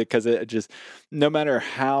up because it just, no matter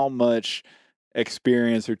how much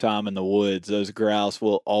experience or time in the woods, those grouse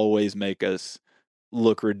will always make us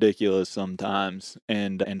look ridiculous sometimes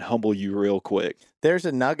and humble you real quick. There's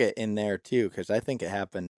a nugget in there too, because I think it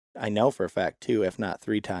happened, I know for a fact 2, if not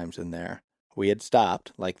 3 times in there. We had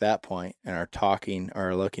stopped like that point and are talking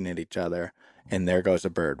or looking at each other, and there goes a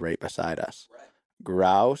bird right beside us. Right.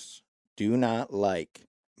 Grouse do not like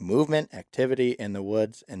movement, activity in the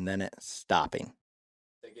woods, and then it stopping.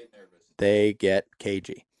 They get nervous. They get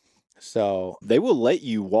cagey. So they will let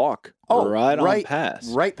you walk right on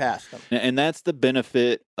past. Right past them. And that's the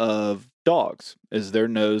benefit of dogs, is their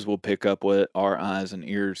nose will pick up what our eyes and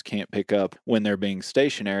ears can't pick up when they're being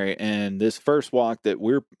stationary. And this first walk that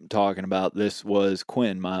we're talking about, this was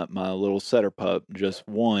Quinn, my little setter pup, just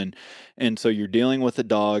one. And so you're dealing with a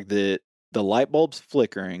dog that the light bulb's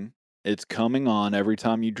flickering. It's coming on every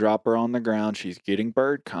time you drop her on the ground. She's getting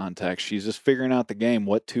bird contact. She's just figuring out the game,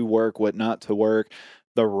 what to work, what not to work,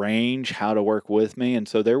 the range, how to work with me. And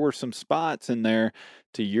so there were some spots in there,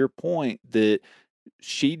 to your point, that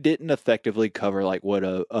she didn't effectively cover like what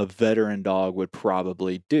a veteran dog would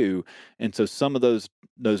probably do. And so some of those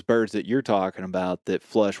birds that you're talking about that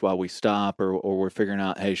flush while we stop, or we're figuring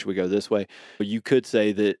out, hey, should we go this way? You could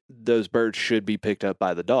say that those birds should be picked up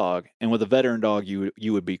by the dog. And with a veteran dog,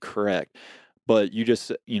 you would be correct. But you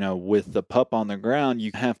just, with the pup on the ground,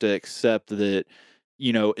 you have to accept that,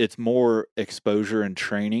 it's more exposure and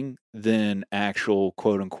training than actual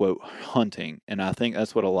quote unquote hunting. And I think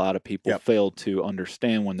that's what a lot of people fail to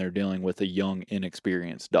understand when they're dealing with a young,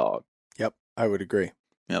 inexperienced dog. Yep, I would agree.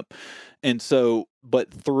 Yep. And so,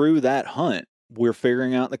 but through that hunt, we're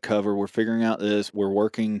figuring out the cover, we're figuring out this, we're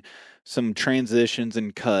working some transitions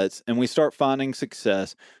and cuts, and we start finding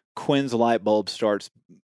success. Quinn's light bulb starts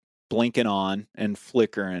blinking on and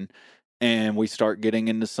flickering, and we start getting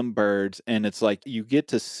into some birds, and it's like you get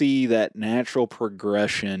to see that natural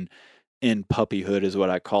progression in puppyhood, is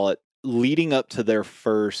what I call it, leading up to their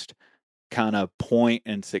first kind of point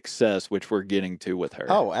and success, which we're getting to with her.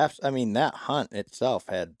 Oh, absolutely. That hunt itself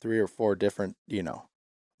had 3 or 4 different,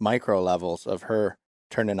 micro levels of her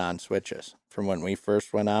turning on switches from when we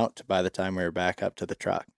first went out to by the time we were back up to the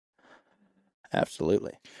truck.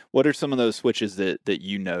 Absolutely. What are some of those switches that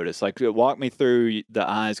you notice? Like, walk me through the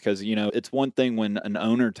eyes, because, it's one thing when an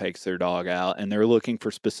owner takes their dog out and they're looking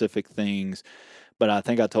for specific things. But I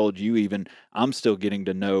think I told you even, I'm still getting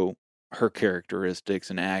to know her characteristics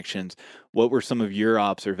and actions. What were some of your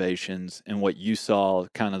observations and what you saw,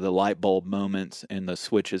 kind of the light bulb moments and the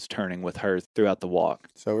switches turning with her throughout the walk?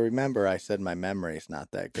 So remember, I said my memory's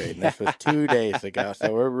not that great, and this was 2 days ago,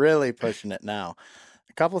 so we're really pushing it now.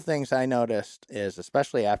 A couple things I noticed is,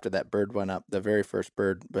 especially after that bird went up, the very first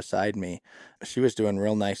bird beside me, she was doing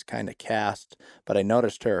real nice kind of cast, but I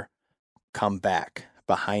noticed her come back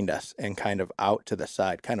behind us and kind of out to the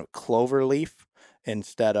side, kind of clover leaf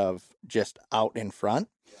instead of just out in front,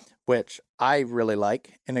 which I really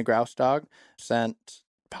like in a grouse dog. Scent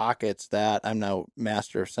pockets that, I'm no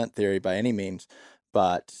master of scent theory by any means,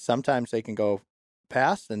 but sometimes they can go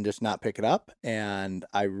past and just not pick it up. And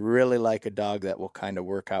I really like a dog that will kind of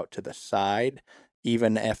work out to the side,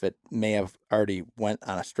 even if it may have already went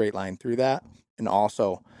on a straight line through that, and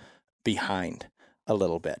also behind a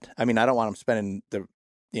little bit. I mean, I don't want them spending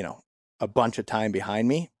a bunch of time behind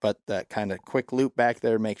me, but that kind of quick loop back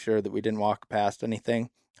there, make sure that we didn't walk past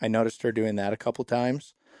anything. I noticed her doing that a couple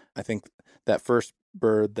times. I think that first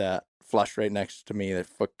bird that flushed right next to me, the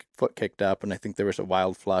foot kicked up, and I think there was a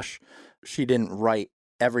wild flush. She didn't write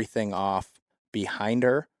everything off behind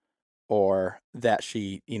her, or that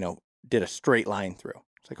she, did a straight line through.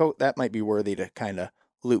 It's like, oh, that might be worthy to kind of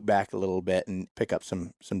loop back a little bit and pick up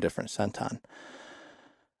some different scent on.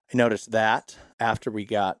 I noticed that after we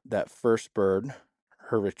got that first bird,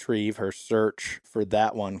 her retrieve, her search for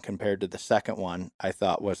that one compared to the second one, I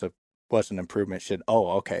thought was an improvement.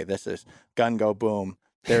 Okay, this is gun, go, boom.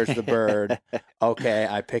 There's the bird. Okay,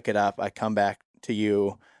 I pick it up. I come back to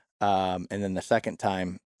you. And then the second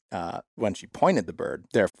time, when she pointed the bird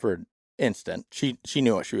there for an instant, she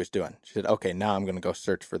knew what she was doing. She said, okay, now I'm going to go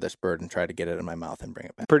search for this bird and try to get it in my mouth and bring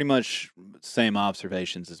it back. Pretty much same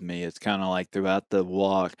observations as me. It's kind of like throughout the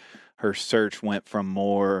walk, her search went from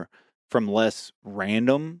less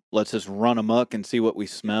random, let's just run amok and see what we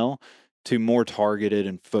smell, to more targeted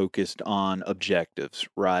and focused on objectives,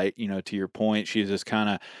 right? To your point, she's just kind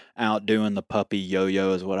of out doing the puppy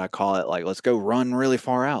yo-yo is what I call it. Like, let's go run really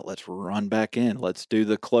far out. Let's run back in. Let's do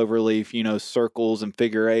the cloverleaf, circles and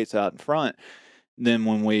figure eights out in front. Then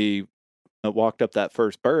when we walked up that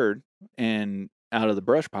first bird and out of the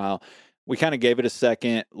brush pile, we kind of gave it a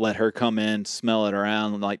second, let her come in, smell it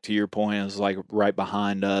around. Like, to your point, it was like right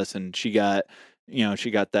behind us, and she got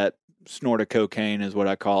that snort of cocaine is what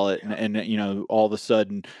I call it. And all of a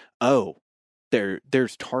sudden,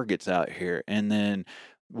 there's targets out here. And then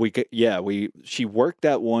she worked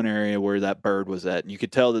that one area where that bird was at. And you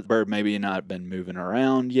could tell that the bird maybe not been moving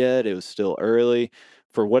around yet. It was still early.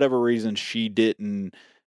 For whatever reason, she didn't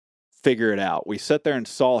figure it out. We sat there and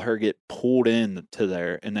saw her get pulled in to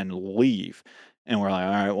there and then leave. And we're like,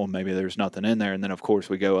 all right, well, maybe there's nothing in there. And then, of course,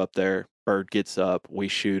 we go up there. Bird gets up. We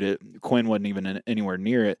shoot it. Quinn wasn't even anywhere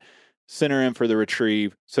near it. Sent her in for the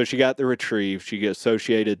retrieve. So she got the retrieve. She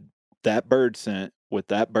associated that bird scent with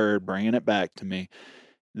that bird, bringing it back to me.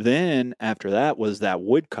 Then after that was that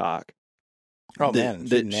woodcock. Oh, man.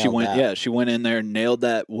 She went in there and nailed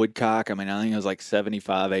that woodcock. I mean, I think it was like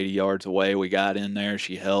 75, 80 yards away. We got in there.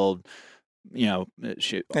 She held,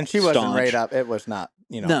 she wasn't right up. It was not,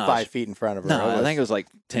 5 feet in front of her. No, I think it was like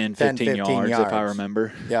 10, 15 yards, if I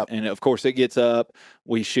remember. Yep. And of course it gets up,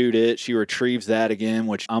 we shoot it. She retrieves that again,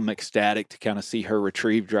 which I'm ecstatic to kind of see her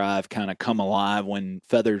retrieve drive kind of come alive when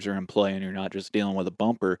feathers are in play and you're not just dealing with a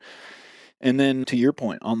bumper. And then, to your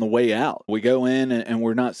point, on the way out, we go in and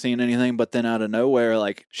we're not seeing anything, but then out of nowhere,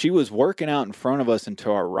 like, she was working out in front of us and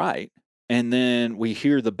to our right. And then we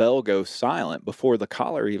hear the bell go silent before the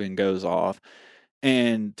collar even goes off.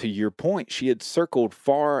 And to your point, she had circled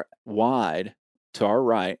far wide to our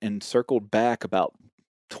right and circled back about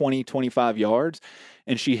 20, 25 yards.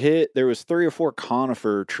 And there was 3 or 4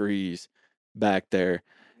 conifer trees back there.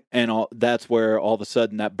 And that's where all of a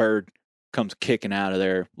sudden that bird comes kicking out of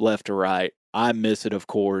there, left to right. I miss it, of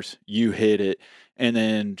course. You hit it. And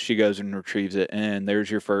then she goes and retrieves it. And there's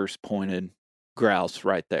your first pointed grouse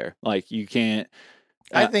right there. Like, you can't.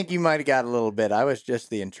 I think you might have got a little bit. I was just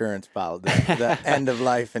the insurance policy, the end of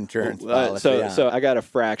life insurance policy. So I got a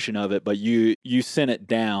fraction of it, but you sent it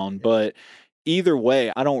down. But either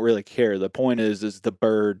way, I don't really care. The point is the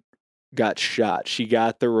bird got shot. She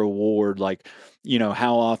got the reward. Like,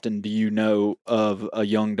 how often do you know of a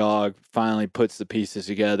young dog finally puts the pieces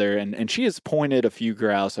together? And she has pointed a few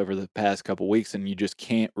grouse over the past couple weeks, and you just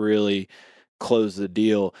can't really close the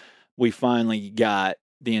deal. We finally got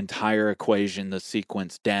the entire equation, the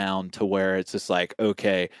sequence down to where it's just like,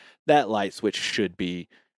 okay, that light switch should be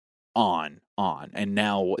on, and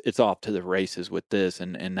now it's off to the races with this.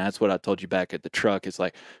 And that's what I told you back at the truck. It's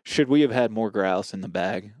like, should we have had more grouse in the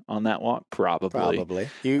bag on that walk? Probably.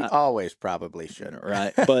 You always probably should.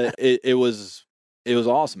 Right. But it was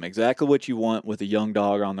awesome. Exactly what you want with a young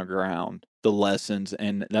dog on the ground. The lessons,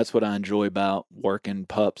 and that's what I enjoy about working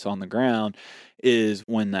pups on the ground, is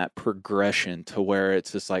when that progression to where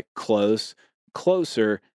it's just like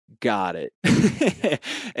closer, got it.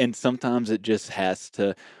 And sometimes it just has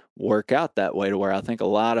to work out that way, to where I think a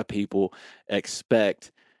lot of people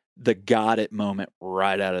expect the got it moment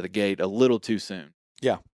right out of the gate a little too soon.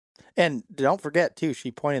 Yeah. And don't forget too,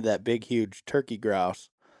 she pointed that big, huge turkey grouse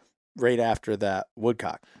right after that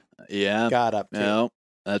woodcock. Yeah. Got up too. No,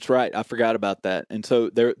 that's right. I forgot about that. And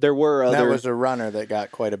so there were other... That was a runner that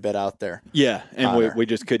got quite a bit out there. Yeah, and we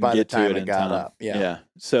just couldn't get to it in time. Up. Yeah.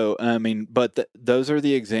 So, I mean, but those are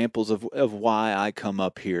the examples of why I come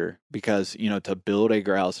up here, because, to build a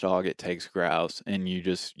grouse dog, it takes grouse, and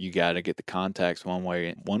you got to get the contacts one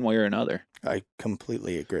way or another. I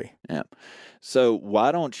completely agree. Yeah. So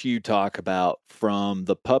why don't you talk about from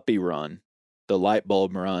the puppy run, the light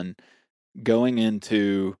bulb run, going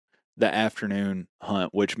into the afternoon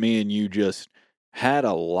hunt, which me and you just had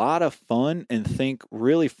a lot of fun and think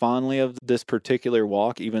really fondly of this particular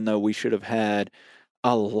walk, even though we should have had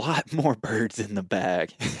a lot more birds in the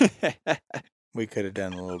bag. We could have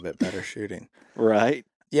done a little bit better shooting. Right?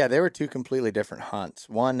 Yeah, they were two completely different hunts.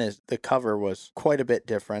 One is the cover was quite a bit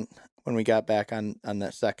different when we got back on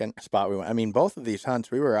that second spot we went. I mean, both of these hunts,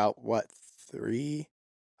 we were out, 3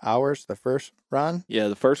 hours the first run? Yeah,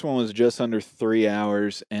 the first one was just under 3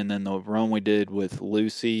 hours, and then the run we did with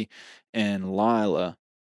Lucy and Lila.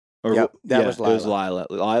 That was Lila. It was Lila.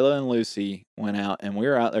 Lila and Lucy went out, and we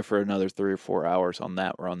were out there for another 3 or 4 hours on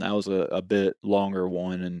that run. That was a bit longer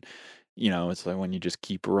one, and it's like when you just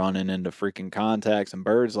keep running into freaking contacts and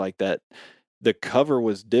birds like that. The cover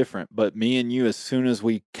was different, but me and you, as soon as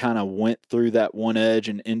we kind of went through that one edge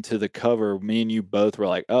and into the cover, me and you both were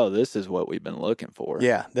like, oh, this is what we've been looking for.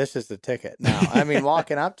 Yeah, this is the ticket. Now, I mean,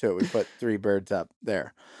 walking up to it, we put 3 birds up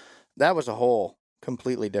there. That was a whole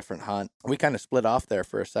completely different hunt. We kind of split off there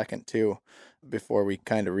for a second, too, before we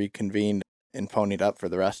kind of reconvened and ponied up for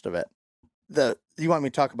the rest of it. You want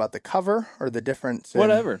me to talk about the cover or the difference?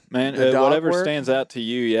 Whatever, man. Whatever stands out to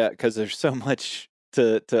you, yeah, because there's so much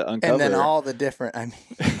to uncover. And then all the different, I mean,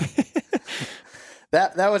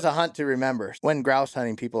 that was a hunt to remember. When grouse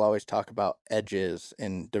hunting, people always talk about edges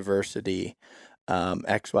and diversity,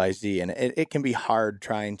 XYZ, and it can be hard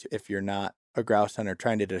trying to, if you're not a grouse hunter,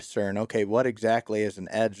 trying to discern, okay, what exactly is an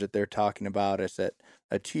edge that they're talking about? Is it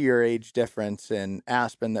a 2-year age difference in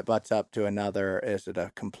aspen that butts up to another? Is it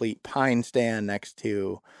a complete pine stand next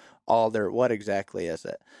to alder? What exactly is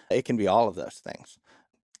it? It can be all of those things.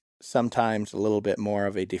 Sometimes a little bit more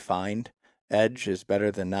of a defined edge is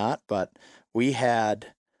better than not, but we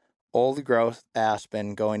had old growth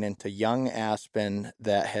aspen going into young aspen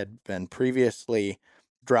that had been previously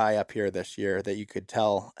dry up here this year that you could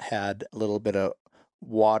tell had a little bit of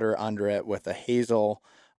water under it with a hazel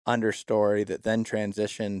understory that then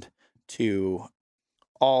transitioned to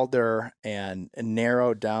alder and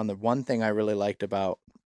narrowed down. The one thing I really liked about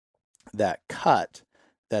that cut,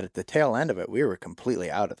 that at the tail end of it, we were completely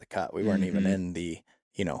out of the cut. We weren't even in the,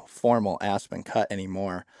 formal aspen cut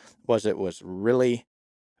anymore, it was really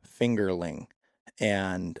fingerling,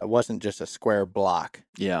 and it wasn't just a square block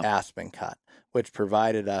aspen cut, which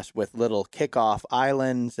provided us with little kickoff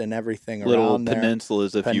islands and everything around there. Little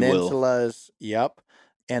peninsulas, if you will. Peninsulas, yep.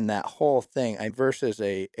 And that whole thing, versus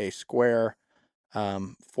a square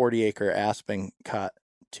 40-acre aspen cut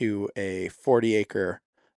to a 40-acre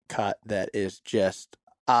cut that is just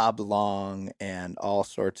oblong and all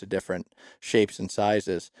sorts of different shapes and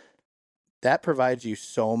sizes, that provides you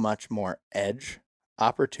so much more edge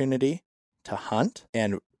opportunity to hunt.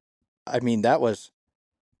 And I mean, that was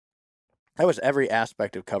every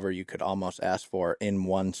aspect of cover you could almost ask for in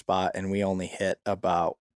one spot, and we only hit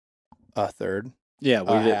about a third. Yeah,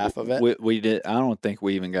 we did half of it. We did. I don't think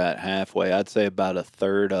we even got halfway. I'd say about a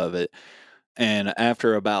third of it. And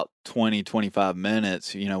after about 20, 25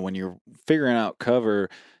 minutes, when you're figuring out cover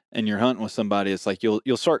and you're hunting with somebody, it's like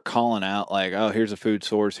you'll start calling out like, oh, here's a food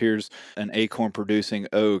source, here's an acorn producing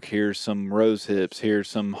oak, here's some rose hips, here's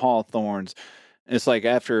some hawthorns. It's like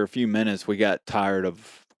after a few minutes, we got tired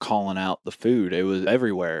of calling out the food. It was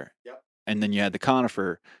everywhere. Yep. And then you had the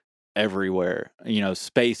conifer everywhere,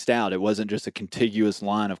 spaced out. It wasn't just a contiguous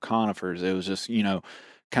line of conifers. It was just,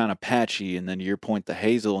 kind of patchy, and then to your point, the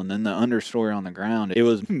hazel, and then the understory on the ground. It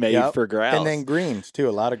was made for grouse. And then greens, too.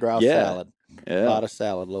 A lot of grouse salad. Yeah. A lot of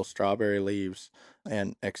salad, little strawberry leaves,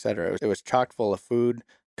 and etc. It was chock full of food,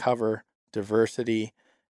 cover, diversity,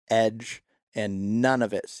 edge, and none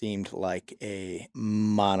of it seemed like a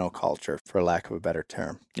monoculture, for lack of a better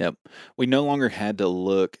term. Yep. We no longer had to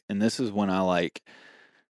look, and this is when I like,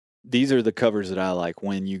 these are the covers that I like,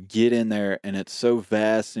 when you get in there and it's so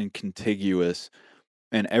vast and contiguous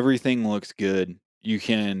and everything looks good, you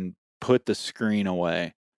can put the screen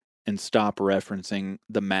away and stop referencing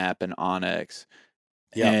the map and Onyx.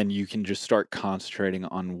 Yep. And you can just start concentrating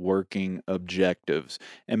on working objectives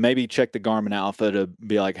and maybe check the Garmin Alpha to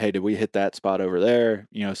be like, hey, did we hit that spot over there?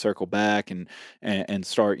 You know, circle back and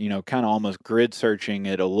start, you know, kind of almost grid searching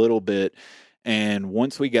it a little bit. And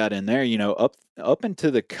once we got in there, you know, up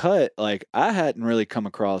into the cut, like I hadn't really come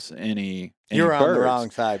across any You were birds. On the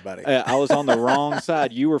wrong side, buddy. I was on the wrong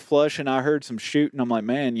side. You were flushing. I heard some shooting. I'm like,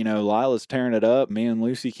 man, you know, Lila's tearing it up. Me and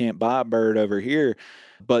Lucy can't buy a bird over here.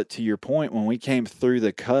 But to your point, when we came through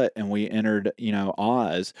the cut and we entered, you know,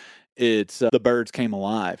 Oz, it's the birds came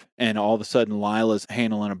alive. And all of a sudden, Lila's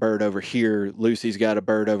handling a bird over here. Lucy's got a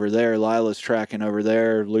bird over there. Lila's tracking over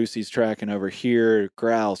there. Lucy's tracking over here.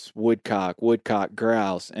 Grouse, woodcock,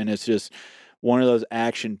 grouse. And it's just one of those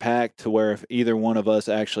action-packed to where if either one of us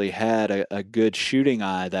actually had a good shooting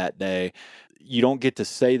eye that day, you don't get to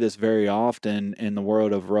say this very often in the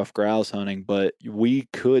world of rough grouse hunting, but we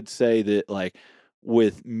could say that, like,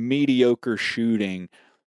 with mediocre shooting,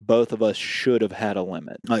 both of us should have had a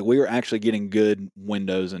limit. Like, we were actually getting good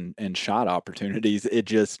windows and shot opportunities. It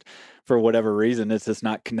just, for whatever reason, it's just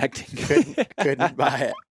not connecting. Couldn't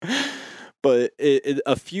buy it. But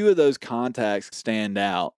a few of those contacts stand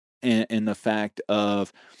out in the fact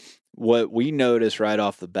of what we notice right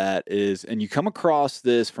off the bat is, and you come across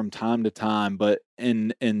this from time to time, but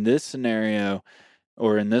in this scenario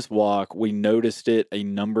or in this walk, we noticed it a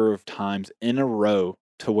number of times in a row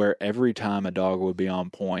to where every time a dog would be on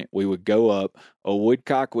point, we would go up, a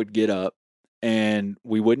woodcock would get up, and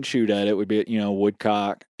we wouldn't shoot at it. It would be, you know,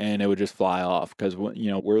 woodcock, and it would just fly off because,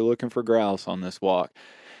 you know, we're looking for grouse on this walk.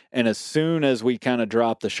 And as soon as we kind of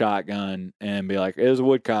drop the shotgun and be like, it was a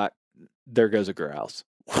woodcock, there goes a grouse.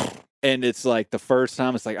 And it's like the first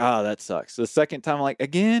time, it's like, that sucks. The second time, like,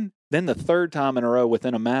 again, then the third time in a row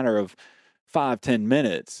within a matter of 5-10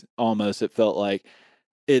 minutes, almost, it felt like,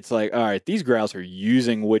 it's like, all right, these grouse are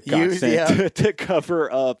using woodcock scent to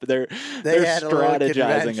cover up. They're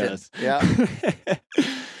strategizing us. Yeah.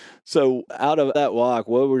 So out of that walk,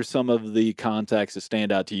 what were some of the contacts that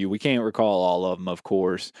stand out to you? We can't recall all of them, of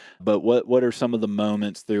course, but what are some of the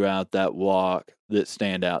moments throughout that walk that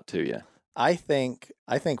stand out to you? I think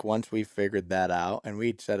once we figured that out and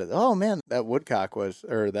we'd said it, oh man,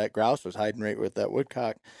 that grouse was hiding right with that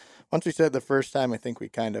woodcock. Once we said it the first time, I think we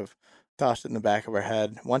kind of tossed it in the back of our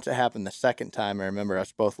head. Once it happened the second time, I remember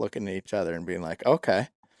us both looking at each other and being like, okay,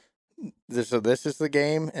 so this is the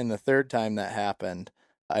game. And the third time that happened,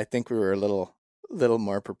 I think we were a little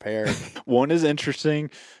more prepared. 1 is interesting,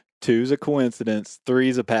 2 is a coincidence, 3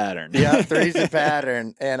 is a pattern. Yeah, 3 is a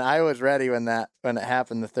pattern. And I was ready when it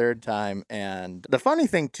happened the third time. And the funny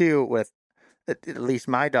thing too, with at least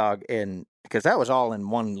my dog, because that was all in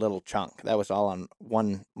one little chunk. That was all on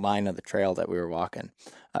one line of the trail that we were walking,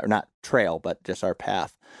 or not trail, but just our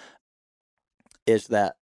path. Is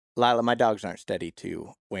that Lila? My dogs aren't steady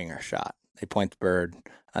to wing or shot. They point the bird,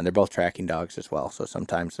 and they're both tracking dogs as well. So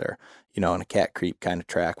sometimes they're, you know, in a cat creep kind of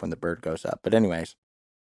track when the bird goes up. But anyways,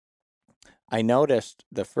 I noticed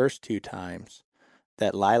the first 2 times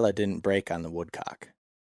that Lila didn't break on the woodcock.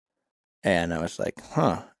 And I was like,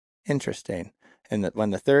 interesting. And when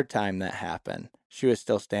the third time that happened, she was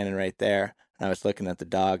still standing right there. And I was looking at the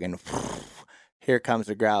dog, and here comes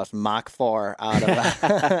a grouse, Mach 4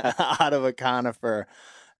 out of a conifer.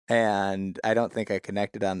 And I don't think I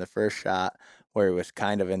connected on the first shot where it was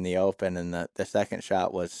kind of in the open. And the second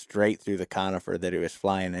shot was straight through the conifer that it was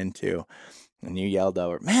flying into. And you yelled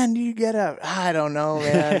over, man, do you get up? I don't know,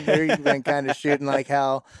 man. You've been kind of shooting like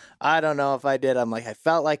hell. I don't know if I did. I'm like, I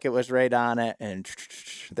felt like it was right on it. And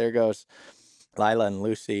there goes Lila and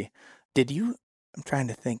Lucy. I'm trying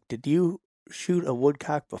to think, did you shoot a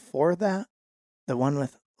woodcock before that? The one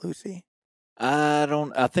with Lucy?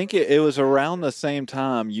 I think it was around the same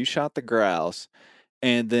time you shot the grouse.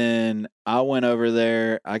 And then I went over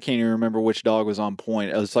there. I can't even remember which dog was on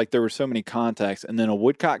point. It was like there were so many contacts. And then a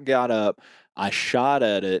woodcock got up. I shot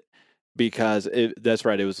at it. because that's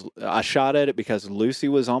right. I shot at it because Lucy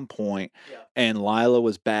was on point and Lila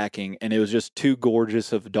was backing, and it was just too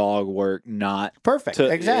gorgeous of dog work. Not perfect.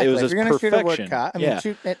 Exactly. It was if you're just gonna perfection. Shoot a woodcock,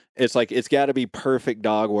 shoot it. It's like it's got to be perfect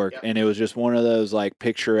dog work, and it was just one of those like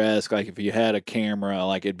picturesque. Like if you had a camera,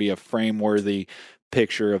 like it'd be a frame-worthy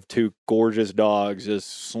picture of two gorgeous dogs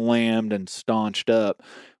just slammed and staunched up.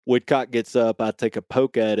 Woodcock gets up, I take a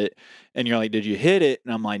poke at it, and you're like, did you hit it?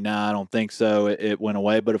 And I'm like, nah, I don't think so. It went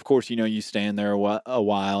away. But of course, you stand there a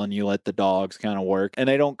while and you let the dogs kind of work, and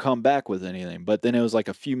they don't come back with anything. But then it was like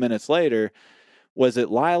a few minutes later, was it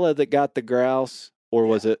Lila that got the grouse? Or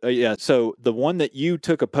was it? Yeah. So the one that you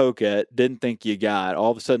took a poke at, didn't think you got, all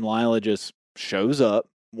of a sudden Lila just shows up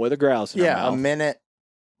with a grouse in her mouth. A minute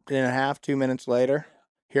and a half, 2 minutes later.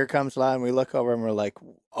 Here comes Lila, and we look over and we're like,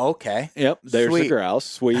 okay. Yep, there's sweet. The grouse.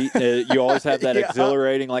 Sweet. You always have that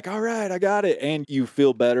exhilarating, like, all right, I got it. And you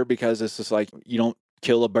feel better because it's just like you don't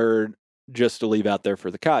kill a bird just to leave out there for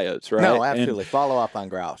the coyotes, right? No, absolutely. Follow up on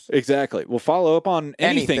grouse. Exactly. Well, follow up on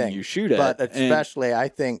anything you shoot at. But especially, I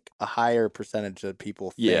think a higher percentage of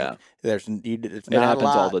people think it's not a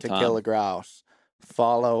lot all the time. Kill a grouse.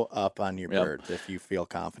 Follow up on your birds if you feel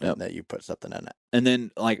confident that you put something in it. And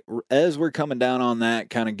then, like, as we're coming down on that,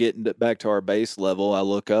 kind of getting back to our base level, I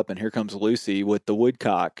look up and here comes Lucy with the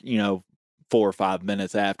woodcock, 4 or 5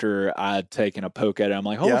 minutes after I'd taken a poke at it. I'm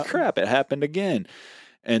like, holy crap, it happened again.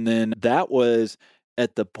 And then that was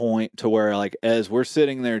at the point to where, like, as we're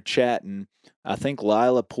sitting there chatting, I think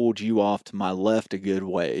Lila pulled you off to my left a good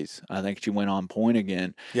ways. I think she went on point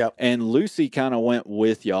again. Yep. And Lucy kind of went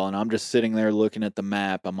with y'all, and I'm just sitting there looking at the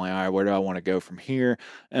map. I'm like, all right, where do I want to go from here?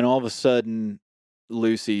 And all of a sudden,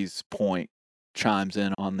 Lucy's point chimes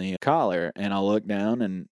in on the collar, and I look down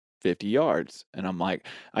and 50 yards. And I'm like,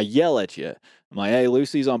 I yell at you. I'm like, hey,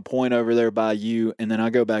 Lucy's on point over there by you. And then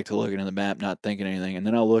I go back to looking at the map, not thinking anything. And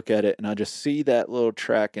then I look at it, and I just see that little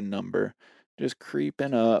tracking number just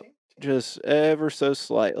creeping up. Just ever so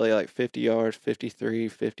slightly, like 50 yards, 53,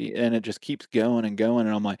 50, and it just keeps going and going.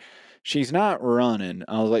 And I'm like, she's not running.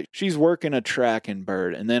 I was like, she's working a tracking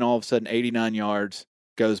bird. And then all of a sudden, 89 yards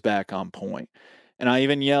goes back on point. And I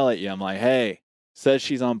even yell at you. I'm like, hey, says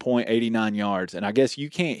she's on point 89 yards. And I guess you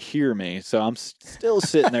can't hear me. So I'm still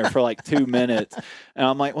sitting there for like 2 minutes. And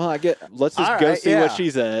I'm like, well, let's just go see what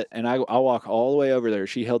she's at. And I walk all the way over there.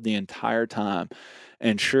 She held the entire time.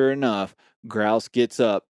 And sure enough, grouse gets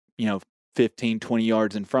up, 15, 20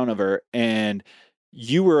 yards in front of her, and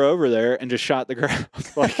you were over there and just shot the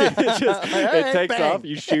grouse. Like it takes off,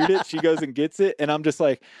 you shoot it, she goes and gets it, and I'm just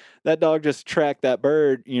like, that dog just tracked that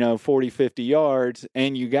bird, 40, 50 yards,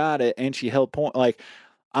 and you got it, and she held point. Like,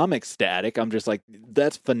 I'm ecstatic. I'm just like,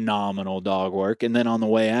 that's phenomenal dog work. And then on the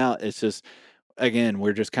way out, it's just, again,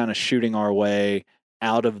 we're just kind of shooting our way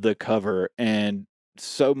out of the cover, and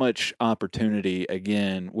so much opportunity.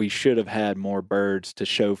 Again, we should have had more birds to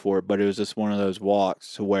show for it, but it was just one of those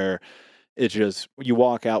walks where it's just, you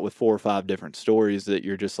walk out with 4 or 5 different stories that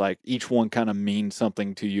you're just like, each one kind of means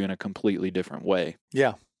something to you in a completely different way.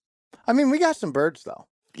 Yeah. I mean, we got some birds though.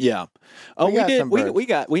 Yeah. Oh, we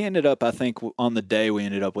did. We ended up, I think on the day we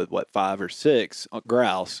ended up with 5 or 6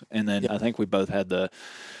 grouse. And then I think we both had a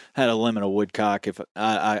limit of woodcock. If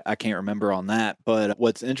I can't remember on that, but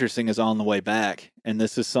what's interesting is on the way back, and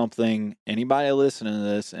this is something anybody listening to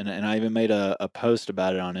this, and I even made a post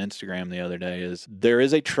about it on Instagram the other day, is there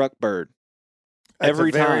is a truck bird.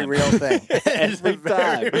 Every time. Very real thing. Every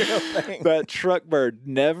time. Real thing. But truck bird,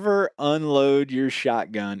 never unload your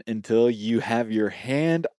shotgun until you have your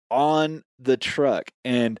hand on the truck.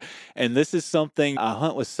 And this is something I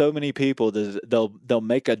hunt with so many people. They'll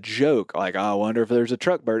make a joke like, oh, I wonder if there's a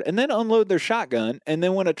truck bird, and then unload their shotgun. And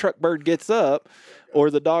then when a truck bird gets up or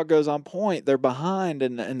the dog goes on point, they're behind,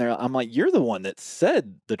 and I'm like, you're the one that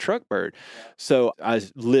said the truck bird. So I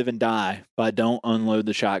live and die by don't unload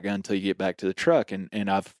the shotgun until you get back to the truck. And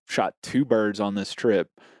I've shot 2 birds on this trip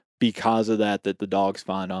because of that the dogs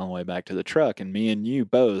find on the way back to the truck. And me and you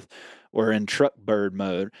both were in truck bird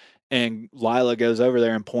mode. And Lila goes over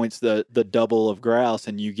there and points the double of grouse,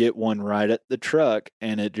 and you get one right at the truck.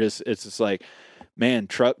 And it's just like, man,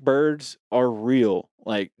 truck birds are real.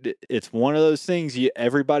 Like, it's one of those things,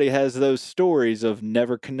 everybody has those stories of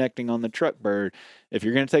never connecting on the truck bird. If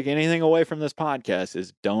you're going to take anything away from this podcast,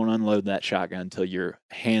 is don't unload that shotgun until your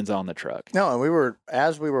hand's on the truck. No, and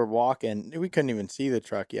as we were walking, we couldn't even see the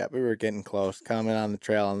truck yet. We were getting close, coming on the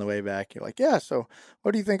trail on the way back. You're like, yeah, so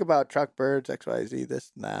what do you think about truck birds, XYZ,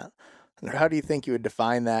 this and that? And how do you think you would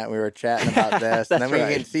define that? We were chatting about this, and then we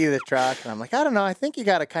can see the truck, and I'm like, I don't know. I think you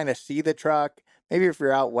got to kind of see the truck. Maybe if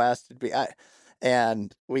you're out west, it'd be...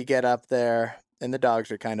 And we get up there, and the dogs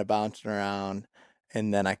are kind of bouncing around,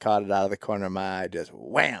 And then I caught it out of the corner of my eye, just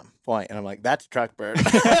wham, point. And I'm like, that's a truck bird.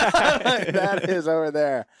 That is over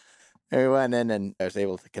there. And we went in and I was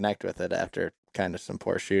able to connect with it after kind of some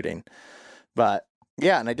poor shooting. But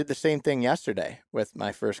yeah, and I did the same thing yesterday with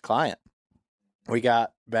my first client. We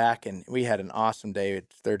got back and we had an awesome day with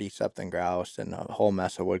 30-something grouse and a whole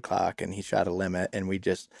mess of woodcock, and he shot a limit, and we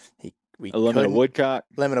a limit of woodcock?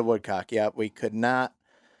 Limit of woodcock, yeah. We could not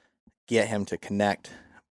get him to connect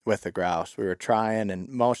with the grouse. We were trying, and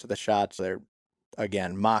most of the shots are,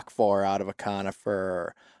 again, Mach 4 out of a conifer,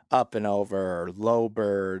 or up and over, or low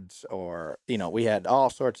birds, or, we had all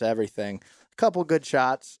sorts of everything. A couple good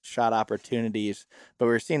shots, shot opportunities, but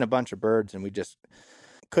we were seeing a bunch of birds, and we just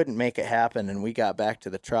couldn't make it happen. And we got back to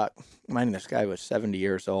the truck. This guy was 70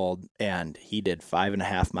 years old, and he did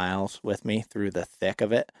 5.5 miles with me through the thick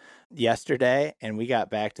of it yesterday. And we got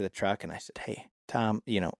back to the truck, and I said, hey, Tom,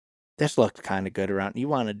 this looked kind of good around. You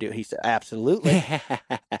want to do? He said, absolutely.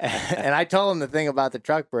 And I told him the thing about the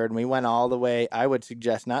truck bird, and we went all the way. I would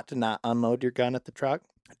suggest not unload your gun at the truck.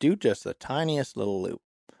 Do just the tiniest little loop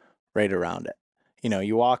right around it.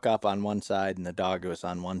 You walk up on one side, and the dog was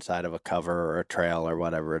on one side of a cover or a trail or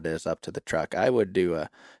whatever it is up to the truck. I would do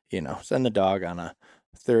send the dog on a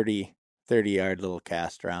 30-yard little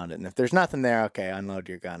cast around it. And if there's nothing there, okay, unload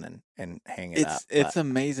your gun and hang it up. It's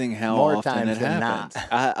amazing how often it happens.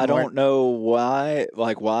 I don't know why,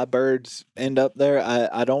 why birds end up there.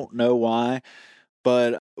 I don't know why,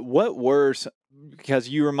 but what worse, because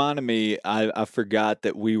you reminded me, I forgot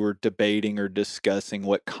that we were debating or discussing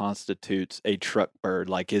what constitutes a truck bird.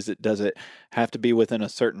 Does it have to be within a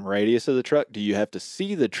certain radius of the truck? Do you have to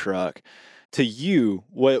see the truck? To you,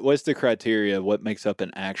 what's the criteria? What makes up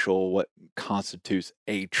what constitutes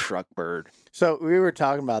a truck bird? So we were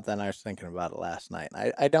talking about that, and I was thinking about it last night.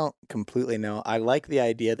 I don't completely know. I like the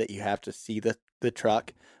idea that you have to see the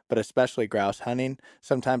truck, but especially grouse hunting,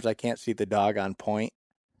 sometimes I can't see the dog on point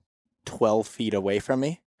 12 feet away from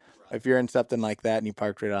me. Right. If you're in something like that and you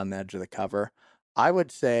parked right on the edge of the cover, I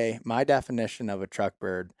would say my definition of a truck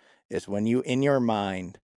bird is when you, in your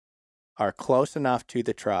mind, are close enough to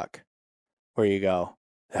the truck where you go,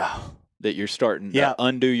 oh. That you're starting to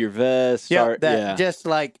undo your vest. Just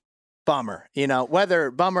like bummer,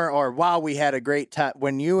 whether bummer or wow, we had a great time.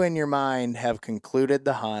 When you in your mind have concluded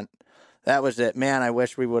the hunt, that was it. Man, I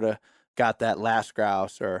wish we would have got that last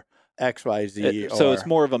grouse or XYZ. So it's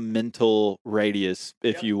more of a mental radius,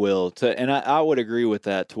 if you will. And I would agree with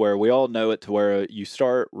that, to where we all know it, to where you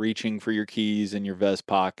start reaching for your keys in your vest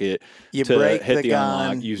pocket. You to break hit the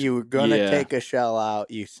gun. Unlock. You're going to take a shell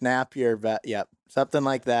out. You snap your vest. Yep. Something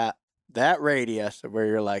like that. That radius where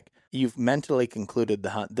you're like, you've mentally concluded the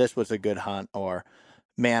hunt. This was a good hunt, or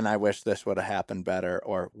man, I wish this would have happened better,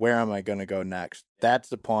 or where am I going to go next? That's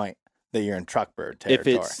the point that you're in truck bird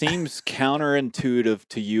territory. If it seems counterintuitive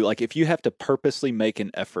to you, if you have to purposely make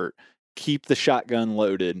an effort, keep the shotgun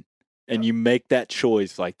loaded, and you make that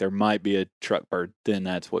choice, there might be a truck bird, then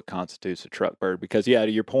that's what constitutes a truck bird. Because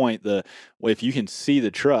to your point, if you can see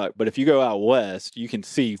the truck, but if you go out west, you can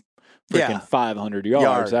see freaking 500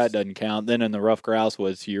 yards. That doesn't count. Then in the rough grouse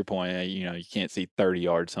woods, to your point, you can't see 30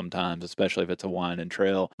 yards sometimes, especially if it's a winding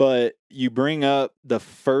trail. But you bring up the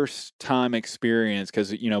first time experience,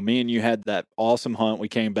 because, me and you had that awesome hunt. We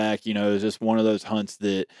came back, it was just one of those hunts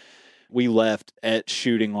that we left at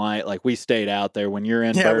shooting light. We stayed out there. When you're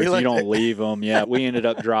in birds, you don't leave them. Yeah, we ended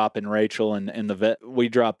up dropping Rachel and the vet. We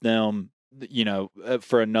dropped them,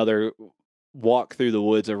 for another walk through the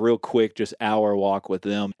woods, a real quick, just hour walk with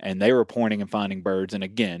them, and they were pointing and finding birds. And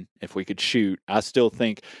again, if we could shoot, I still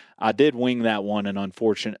think I did wing that one, and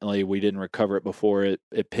unfortunately we didn't recover it before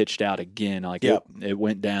it pitched out again. It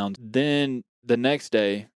went down. Then the next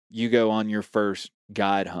day you go on your first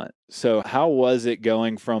guide hunt. So how was it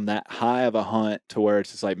going from that high of a hunt to where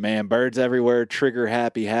it's just man, birds everywhere, trigger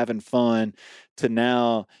happy, having fun, to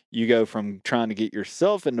now you go from trying to get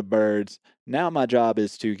yourself into birds, now my job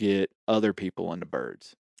is to get other people into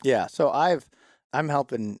birds? Yeah, so I'm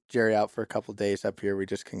helping Jerry out for a couple of days up here. We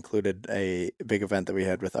just concluded a big event that we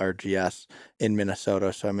had with RGS in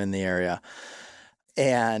Minnesota, so I'm in the area.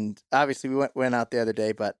 And obviously we went out the other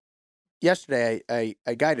day, but yesterday I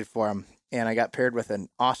guided for him, and I got paired with an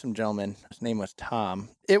awesome gentleman. His name was Tom.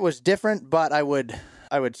 It was different, but I would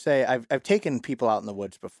say I've taken people out in the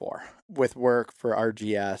woods before with work for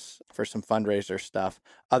RGS, for some fundraiser stuff,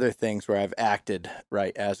 other things where I've acted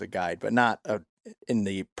right as a guide, but not in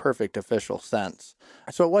the perfect official sense.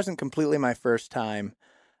 So it wasn't completely my first time,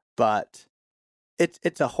 but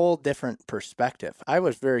it's a whole different perspective. I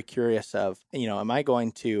was very curious of, am I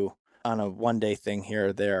going to, on a one-day thing here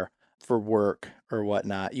or there, for work or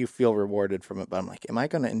whatnot, you feel rewarded from it. But I'm like, am I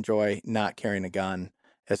going to enjoy not carrying a gun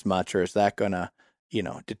as much, or is that going to,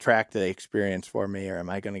 detract the experience for me, or am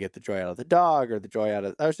I going to get the joy out of the dog or the joy out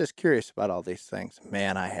of, I was just curious about all these things.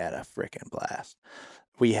 Man, I had a freaking blast.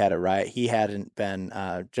 We had a riot. He hadn't been,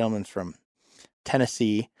 gentleman's from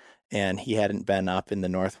Tennessee, and he hadn't been up in the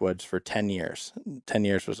Northwoods for 10 years. 10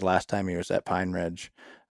 years was the last time he was at Pine Ridge.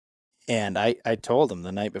 And I told him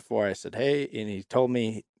the night before, I said, hey, and he told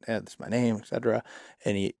me, that's my name, etc.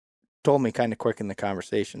 And he told me kind of quick in the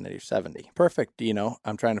conversation that he's 70. Perfect.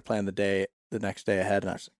 I'm trying to plan the next day ahead.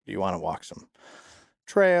 And I said, do you want to walk some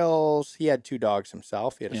trails? He had 2 dogs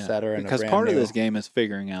himself. He had a setter and a brand new. Because part of this game is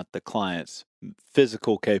figuring out the client's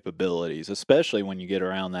physical capabilities, especially when you get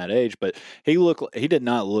around that age. But he did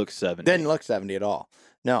not look 70. Didn't look 70 at all.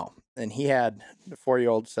 No. And he had a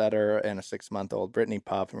 4-year-old setter and a 6-month-old Brittany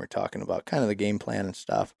pup, and we're talking about kind of the game plan and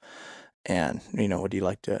stuff. And, would you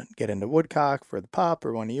like to get into woodcock for the pup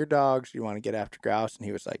or one of your dogs? Do you want to get after grouse? And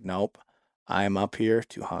he was like, nope, I am up here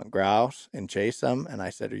to hunt grouse and chase them. And I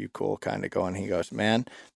said, are you cool kind of going? He goes, man,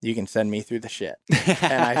 you can send me through the shit.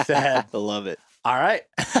 And I said, I love it. All right.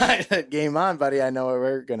 I said, game on, buddy. I know what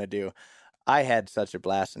we're going to do. I had such a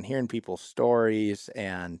blast, and hearing people's stories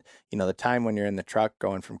and, the time when you're in the truck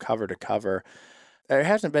going from cover to cover. There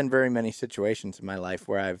hasn't been very many situations in my life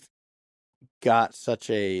where I've got such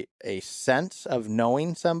a sense of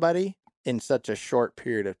knowing somebody in such a short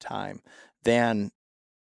period of time than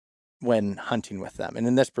when hunting with them. And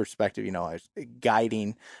in this perspective, I was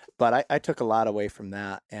guiding, but I took a lot away from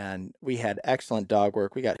that. And we had excellent dog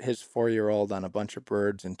work. We got his 4-year-old on a bunch of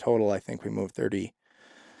birds. In total, I think we moved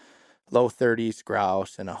low 30s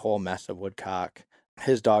grouse and a whole mess of woodcock.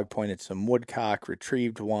 His dog pointed some woodcock,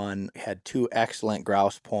 retrieved one, had 2 excellent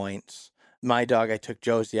grouse points. My dog, I took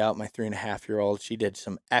Josie out, my 3.5-year-old. She did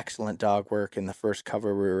some excellent dog work in the first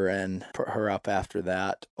cover we were in, put her up after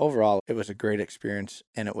that. Overall, it was a great experience,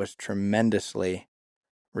 and it was tremendously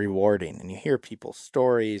rewarding. And you hear people's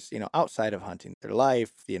stories, outside of hunting, their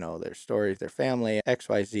life, their stories, their family,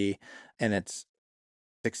 XYZ, and it's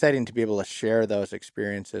exciting to be able to share those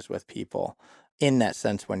experiences with people in that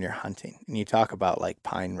sense when you're hunting. And you talk about like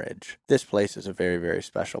Pine Ridge. This place is a very, very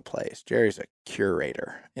special place. Jerry's a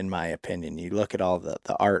curator, in my opinion. You look at all the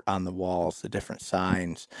art on the walls, the different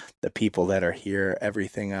signs, the people that are here,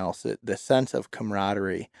 everything else. The sense of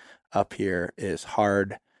camaraderie up here is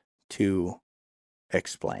hard to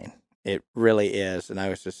explain. It really is. And I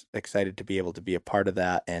was just excited to be able to be a part of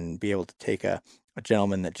that and be able to take a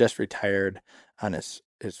gentleman that just retired on his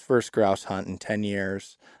first grouse hunt in 10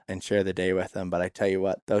 years and share the day with them. But I tell you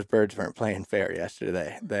what, those birds weren't playing fair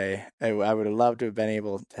yesterday. I would have loved to have been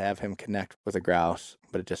able to have him connect with a grouse,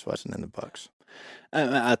 but it just wasn't in the books.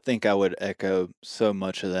 I think I would echo so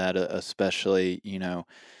much of that, especially,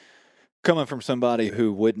 coming from somebody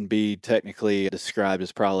who wouldn't be technically described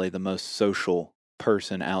as probably the most social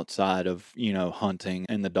person outside of, hunting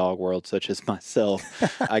in the dog world, such as myself.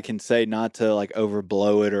 I can say, not to like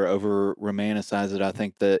overblow it or over romanticize it. I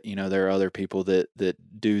think that, there are other people that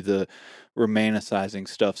do the romanticizing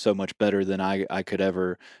stuff so much better than I could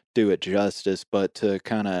ever do it justice. But to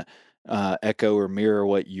kind of echo or mirror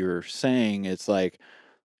what you're saying, it's like,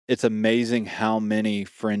 it's amazing how many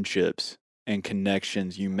friendships and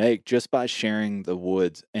connections you make just by sharing the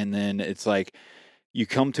woods. And then it's like, you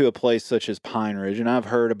come to a place such as Pine Ridge, and I've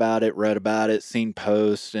heard about it, read about it, seen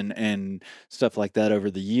posts and stuff like that over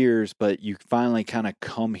the years, but you finally kind of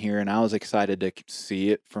come here, and I was excited to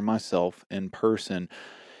see it for myself in person.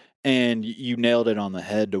 And you nailed it on the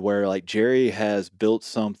head to where, like, Jerry has built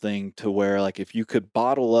something to where, like, if you could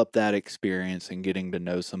bottle up that experience and getting to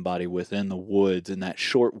know somebody within the woods in that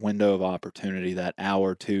short window of opportunity, that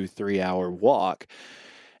hour, 2, 3 hour walk,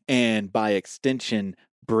 and by extension,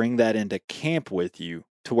 bring that into camp with you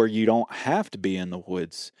to where you don't have to be in the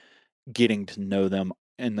woods getting to know them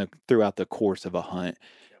throughout the course of a hunt.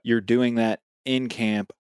 You're doing that in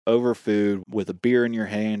camp over food with a beer in your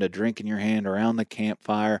hand, a drink in your hand around the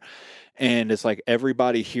campfire. And it's like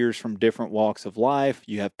everybody hears from different walks of life.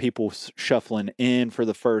 You have people shuffling in for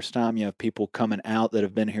the first time. You have people coming out that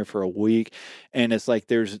have been here for a week. And it's like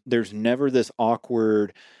there's never this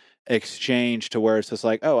awkward exchange to where it's just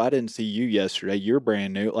like, oh, I didn't see you yesterday, you're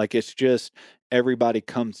brand new. Like, it's just everybody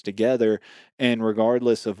comes together, and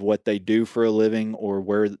regardless of what they do for a living or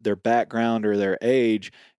where their background or their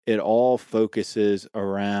age, it all focuses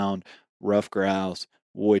around rough grouse,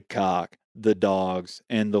 woodcock, the dogs,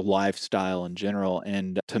 and the lifestyle in general.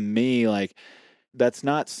 And to me, like, that's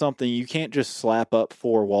not something you can't just slap up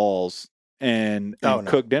 4 walls and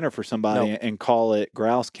cook dinner for somebody and call it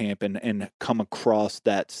grouse camp and come across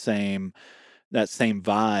that same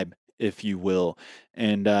vibe if you will.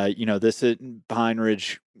 And, this at Pine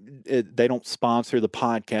Ridge, they don't sponsor the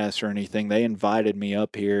podcast or anything. They invited me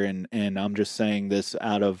up here, and I'm just saying this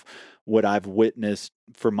out of what I've witnessed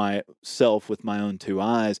for myself with my own two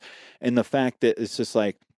eyes. And the fact that it's just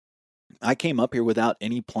like, I came up here without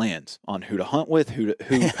any plans on who to hunt with, who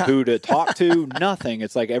to talk to, nothing.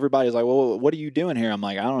 It's like everybody's like, well, what are you doing here? I'm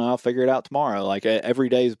like, I don't know. I'll figure it out tomorrow. Like every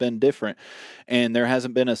day's been different. And there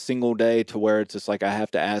hasn't been a single day to where it's just like I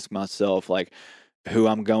have to ask myself, like, who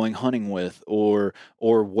I'm going hunting with or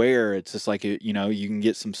where. It's just like, you can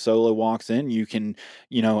get some solo walks in. You can,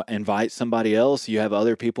 invite somebody else. You have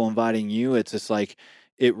other people inviting you. It's just like,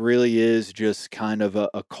 it really is just kind of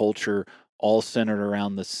a culture all centered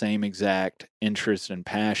around the same exact interest and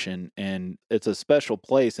passion. And it's a special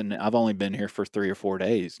place. And I've only been here for 3 or 4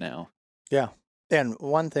 days now. Yeah. And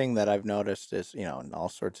one thing that I've noticed is, in all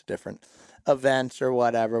sorts of different events or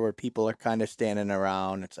whatever, where people are kind of standing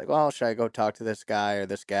around. It's like, well, should I go talk to this guy or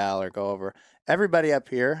this gal or go over? Everybody up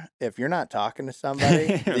here, if you're not talking to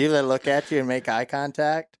somebody, they either look at you and make eye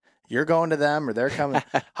contact. You're going to them or they're coming.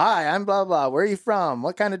 Hi, I'm blah, blah. Where are you from?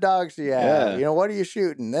 What kind of dogs do you have? Yeah. What are you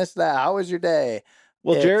shooting? This, that. How was your day?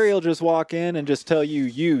 Well, Jerry will just walk in and just tell you,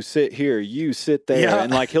 you sit here, you sit there. Yeah.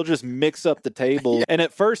 And he'll just mix up the table. Yeah. And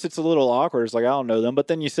at first it's a little awkward. It's like, I don't know them. But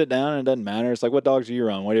then you sit down and it doesn't matter. It's like, what dogs are you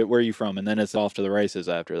on? Where are you from? And then it's off to the races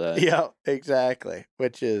after that. Yeah, exactly.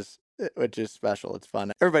 Which is special. It's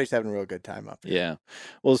fun. Everybody's having a real good time up here. Yeah.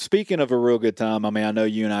 Well, speaking of a real good time, I know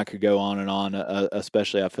you and I could go on and on,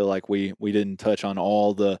 especially I feel like we didn't touch on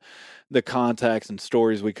all the contacts and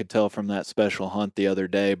stories we could tell from that special hunt the other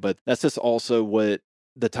day, but that's just also what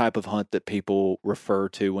the type of hunt that people refer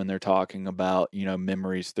to when they're talking about,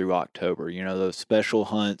 memories through October, those special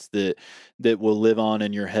hunts that will live on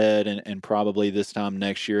in your head. And probably this time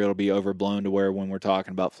next year, it'll be overblown to where when we're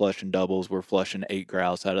talking about flushing doubles, we're flushing 8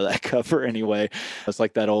 grouse out of that cover anyway. It's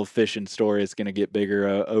like that old fishing story. It's going to get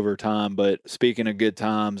bigger over time. But speaking of good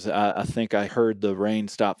times, I think I heard the rain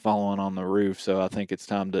stop falling on the roof. So I think it's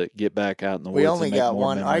time to get back out in the woods. We only got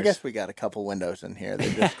one. Memories. I guess we got a couple windows in here.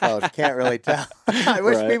 They're just closed. Can't really tell.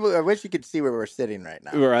 I wish you could see where we're sitting right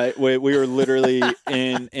now. Right. We were literally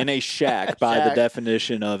in a shack by the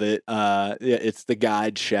definition of it. It's the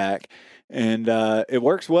guide shack. And it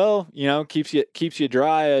works well, keeps you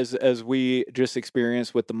dry as we just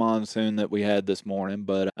experienced with the monsoon that we had this morning.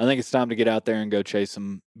 But I think it's time to get out there and go chase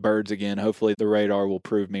some birds again. Hopefully the radar will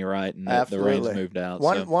prove me right and the rain's moved out.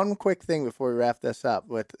 One quick thing before we wrap this up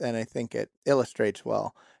and I think it illustrates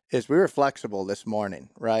well, is we were flexible this morning,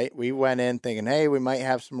 right? We went in thinking, hey, we might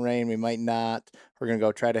have some rain, we might not. We're going to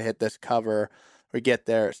go try to hit this cover. We get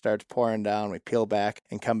there, it starts pouring down. We peel back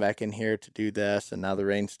and come back in here to do this. And now the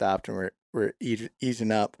rain stopped and we're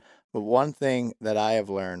easing up. But one thing that I have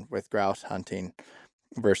learned with grouse hunting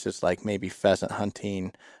versus like maybe pheasant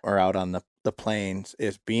hunting or out on the plains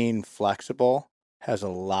is being flexible has a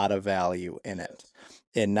lot of value in it.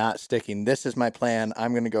 And not sticking, this is my plan,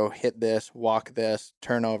 I'm going to go hit this, walk this,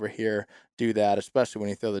 turn over here, do that, especially when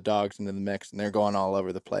you throw the dogs into the mix and they're going all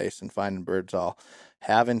over the place and finding birds all.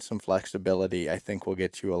 Having some flexibility, I think, will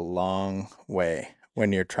get you a long way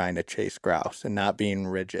when you're trying to chase grouse and not being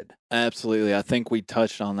rigid. Absolutely. I think we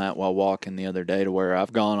touched on that while walking the other day to where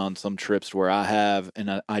I've gone on some trips where I have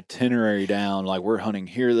an itinerary down, like we're hunting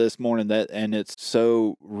here this morning, and it's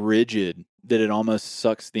so rigid that it almost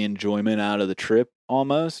sucks the enjoyment out of the trip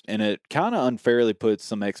almost. And it kind of unfairly puts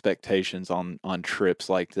some expectations on trips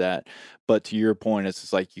like that. But to your point, it's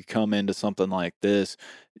just like you come into something like this,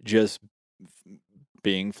 just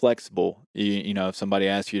being flexible. If somebody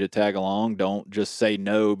asks you to tag along, don't just say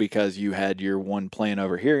no because you had your one plan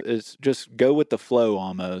over here. It's just go with the flow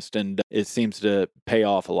almost. And it seems to pay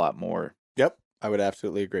off a lot more. Yep. I would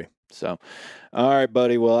absolutely agree. So, all right,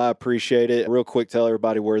 buddy. Well, I appreciate it. Real quick, tell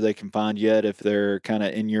everybody where they can find you at if they're kind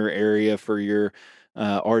of in your area for your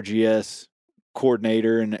RGS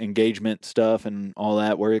coordinator and engagement stuff and all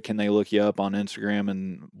that. Where can they look you up on Instagram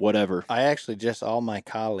and whatever? I actually all my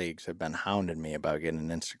colleagues have been hounding me about getting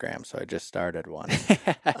an Instagram, so I just started one.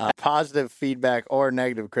 Positive feedback or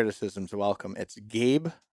negative criticisms welcome. It's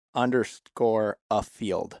Gabe_afield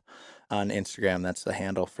on Instagram. That's the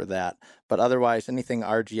handle for that. But otherwise, anything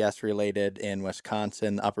RGS related in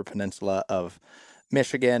Wisconsin, Upper Peninsula of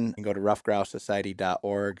Michigan, you can go to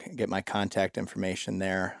roughgrousesociety.org, get my contact information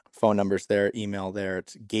there, phone numbers there, email there.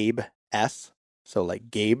 It's Gabe S, so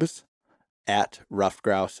like Gabe's at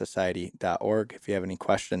ruffgrousesociety.org. If you have any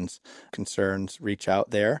questions, concerns, reach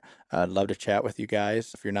out there. I'd love to chat with you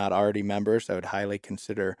guys. If you're not already members, I would highly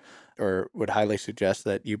consider or would highly suggest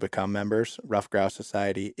that you become members. Ruff Grouse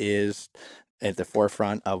Society is at the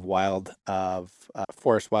forefront of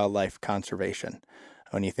forest wildlife conservation.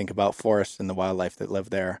 When you think about forests and the wildlife that live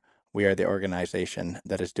there, we are the organization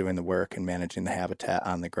that is doing the work and managing the habitat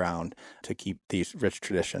on the ground to keep these rich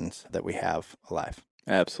traditions that we have alive.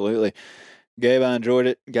 Absolutely. Gabe, I enjoyed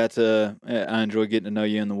it. I enjoyed getting to know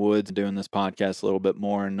you in the woods and doing this podcast a little bit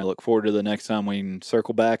more. And I look forward to the next time we can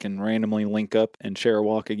circle back and randomly link up and share a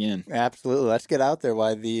walk again. Absolutely. Let's get out there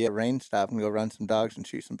while the rain stops and go run some dogs and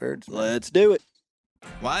shoot some birds. Let's do it.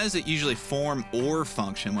 Why does it usually form or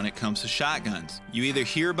function when it comes to shotguns? You either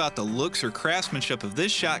hear about the looks or craftsmanship of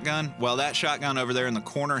this shotgun, while that shotgun over there in the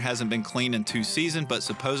corner hasn't been cleaned in 2 seasons but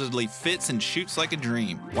supposedly fits and shoots like a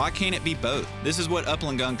dream. Why can't it be both? This is what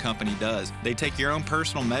Upland Gun Company does. They take your own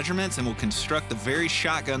personal measurements and will construct the very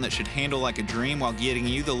shotgun that should handle like a dream while getting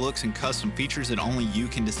you the looks and custom features that only you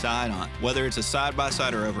can decide on. Whether it's a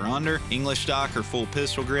side-by-side or over-under, English stock or full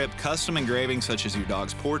pistol grip, custom engraving such as your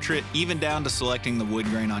dog's portrait, even down to selecting the wood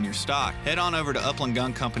grain on your stock. Head on over to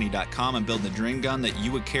uplandguncompany.com and build the dream gun that you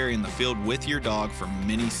would carry in the field with your dog for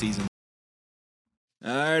many seasons.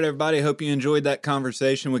 All right, everybody. Hope you enjoyed that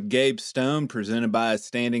conversation with Gabe Stone, presented by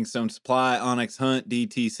Standing Stone Supply, Onyx Hunt,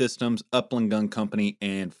 DT Systems, Upland Gun Company,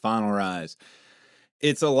 and Final Rise.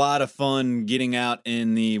 It's a lot of fun getting out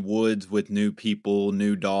in the woods with new people,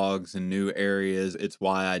 new dogs, and new areas. It's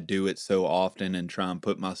why I do it so often and try and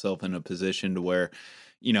put myself in a position to where,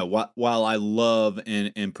 you know, while I love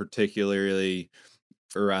and particularly,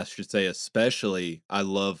 or I should say especially, I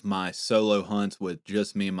love my solo hunts with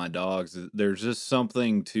just me and my dogs. There's just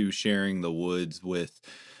something to sharing the woods with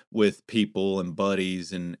people and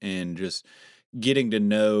buddies and just getting to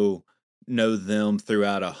know them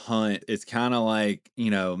throughout a hunt. It's kind of like,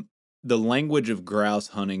 you know, the language of grouse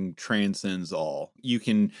hunting transcends all. You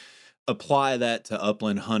can apply that to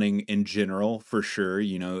upland hunting in general for sure,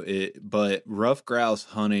 you know, but rough grouse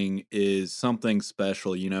hunting is something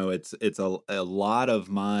special. You know, it's a lot of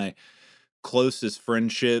my closest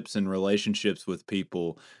friendships and relationships with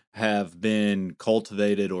people have been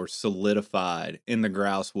cultivated or solidified in the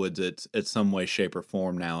grouse woods at some way, shape, or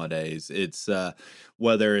form nowadays. It's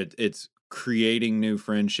whether it's creating new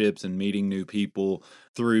friendships and meeting new people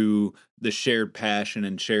through the shared passion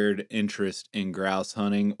and shared interest in grouse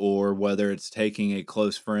hunting, or whether it's taking a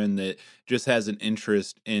close friend that just has an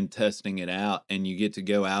interest in testing it out, and you get to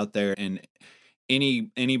go out there and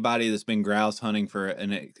anybody that's been grouse hunting for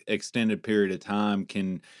an extended period of time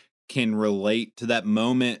can relate to that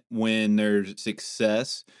moment when there's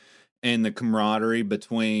success and the camaraderie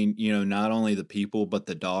between, you know, not only the people but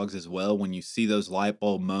the dogs as well. When you see those light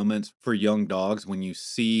bulb moments for young dogs, when you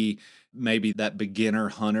see maybe that beginner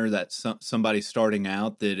hunter, that somebody starting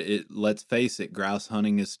out, let's face it, grouse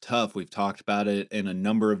hunting is tough. We've talked about it in a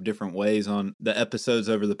number of different ways on the episodes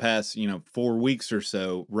over the past, 4 weeks or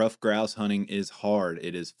so. Rough grouse hunting is hard.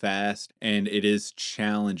 It is fast and it is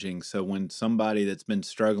challenging. So when somebody that's been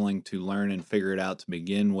struggling to learn and figure it out to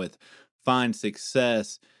begin with finds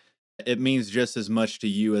success, it means just as much to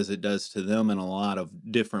you as it does to them in a lot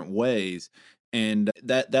of different ways. And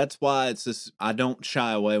that's why it's just, I don't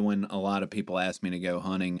shy away when a lot of people ask me to go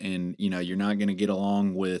hunting. And, you're not going to get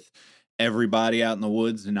along with everybody out in the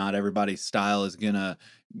woods, and not everybody's style is going to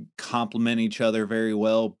complement each other very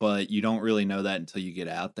well, but you don't really know that until you get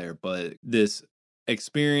out there. But this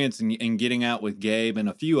experience and getting out with Gabe and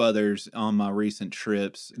a few others on my recent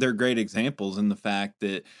trips, they're great examples in the fact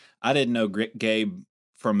that I didn't know Gabe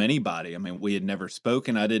from anybody. I mean, we had never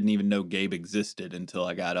spoken. I didn't even know Gabe existed until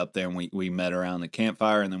I got up there and we met around the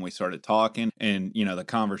campfire, and then we started talking. And, the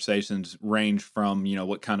conversations ranged from,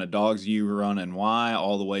 what kind of dogs you run and why,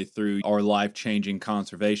 all the way through our life-changing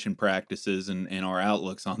conservation practices and our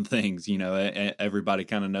outlooks on things. Everybody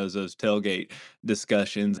kind of knows those tailgate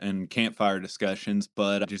discussions and campfire discussions,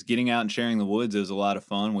 but just getting out and sharing the woods, it was a lot of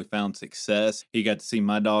fun. We found success. He got to see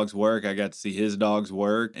my dogs work. I got to see his dogs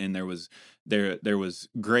work, and there was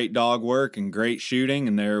great dog work and great shooting,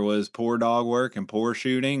 and there was poor dog work and poor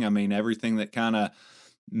shooting. I mean, everything that kind of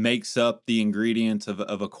makes up the ingredients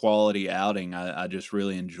of a quality outing. I just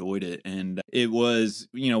really enjoyed it. And it was,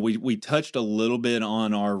 we touched a little bit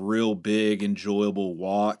on our real big, enjoyable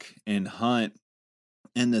walk and hunt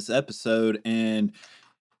in this episode. And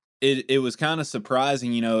it was kind of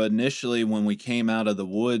surprising, initially when we came out of the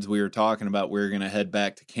woods, we were talking about we were going to head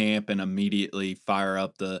back to camp and immediately fire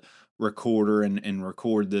up the recorder and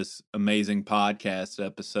record this amazing podcast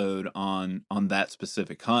episode on that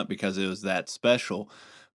specific hunt because it was that special.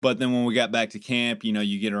 But then when we got back to camp,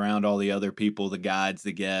 you get around all the other people, the guides,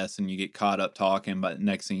 the guests, and you get caught up talking. But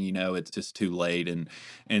next thing you know, it's just too late.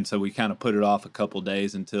 And so we kind of put it off a couple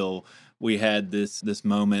days until we had this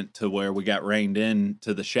moment to where we got reined in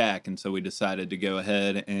to the shack. And so we decided to go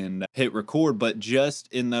ahead and hit record. But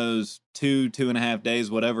just in those 2.5 days,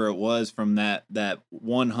 whatever it was, from that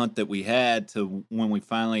one hunt that we had to when we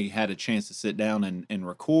finally had a chance to sit down and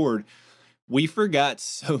record, we forgot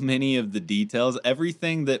so many of the details.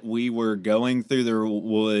 Everything that we were going through the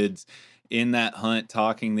woods in that hunt,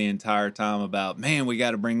 talking the entire time about, man, we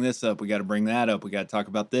got to bring this up. We got to bring that up. We got to talk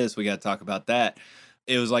about this. We got to talk about that.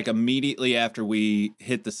 It was like immediately after we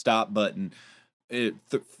hit the stop button, I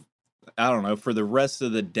don't know, for the rest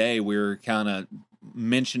of the day, we were kind of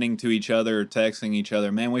mentioning to each other, texting each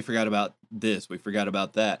other, man, we forgot about this. We forgot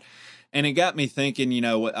about that. And it got me thinking,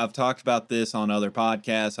 I've talked about this on other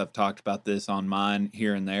podcasts. I've talked about this on mine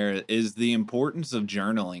here and there, is the importance of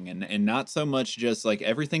journaling, and not so much just like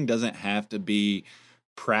everything doesn't have to be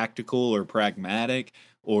practical or pragmatic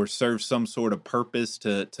or serve some sort of purpose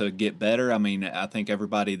to get better. I mean, I think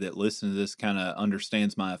everybody that listens to this kind of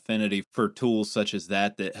understands my affinity for tools such as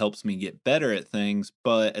that helps me get better at things.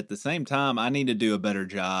 But at the same time, I need to do a better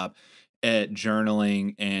job at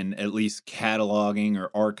journaling and at least cataloging or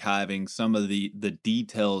archiving some of the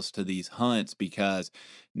details to these hunts, because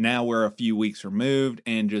now we're a few weeks removed,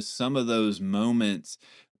 and just some of those moments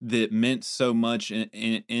that meant so much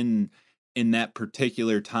in that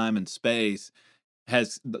particular time and space,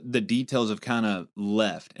 has the details have kind of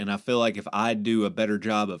left. And I feel like if I do a better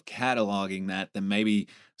job of cataloging that, then maybe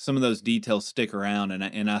some of those details stick around.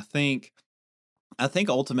 And I think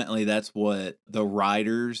ultimately that's what the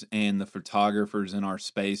writers and the photographers in our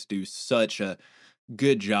space do such a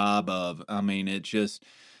good job of. I mean, it just,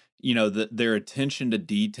 their attention to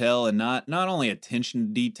detail, and not only attention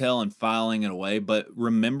to detail and filing it away, but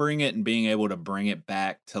remembering it and being able to bring it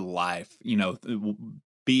back to life,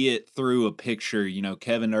 be it through a picture.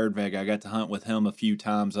 Kevin Erdveg, I got to hunt with him a few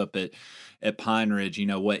times up at Pine Ridge.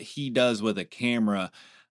 What he does with a camera,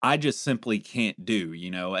 I just simply can't do.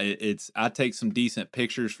 I take some decent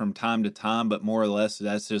pictures from time to time, but more or less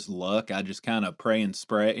that's just luck. I just kind of pray and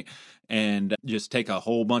spray and just take a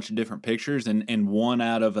whole bunch of different pictures, and 1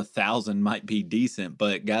 out of 1,000 might be decent.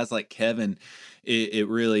 But guys like Kevin, it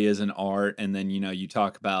really is an art. And then, you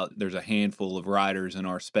talk about, there's a handful of writers in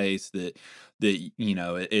our space that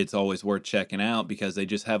it's always worth checking out, because they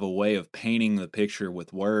just have a way of painting the picture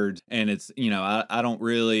with words. And it's, I don't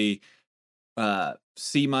really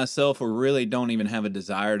see myself, or really don't even have a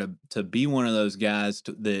desire to be one of those guys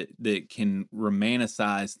that can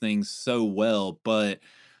romanticize things so well. But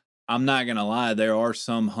I'm not gonna lie, there are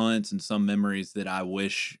some hunts and some memories that I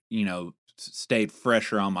wish stayed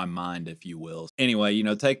fresher on my mind, if you will. Anyway,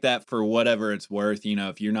 take that for whatever it's worth.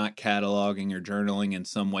 If you're not cataloging or journaling in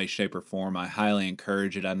some way, shape, or form, I highly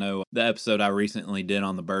encourage it. I know the episode I recently did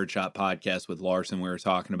on the Birdshot podcast with Larson, we were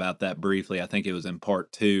talking about that briefly. I think it was in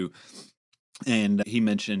part 2. And he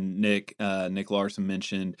mentioned, Nick Larson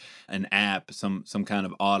mentioned an app, some kind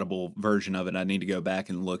of Audible version of it. I need to go back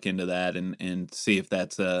and look into that and see if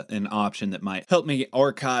that's an option that might help me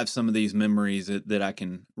archive some of these memories that I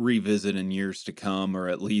can revisit in years to come, or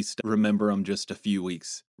at least remember them just a few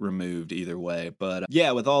weeks removed either way. But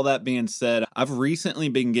yeah, with all that being said, I've recently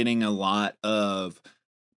been getting a lot of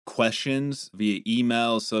questions via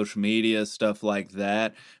email, social media, stuff like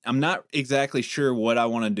that. I'm not exactly sure what I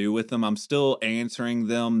want to do with them. I'm still answering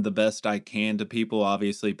them the best I can to people.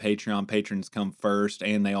 Obviously, Patreon patrons come first,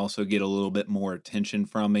 and they also get a little bit more attention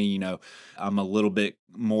from me. I'm a little bit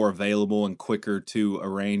more available and quicker to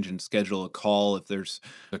arrange and schedule a call if there's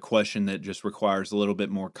a question that just requires a little bit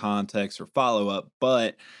more context or follow-up.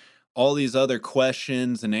 But all these other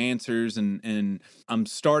questions and answers, and I'm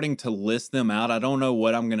starting to list them out. I don't know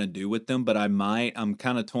what I'm going to do with them, but I'm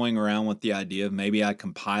kind of toying around with the idea of maybe I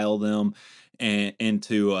compile them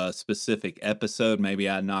into a specific episode. Maybe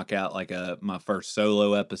I knock out like my first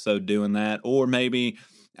solo episode doing that, or maybe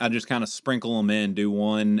I just kind of sprinkle them in, do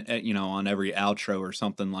one, on every outro or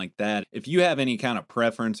something like that. If you have any kind of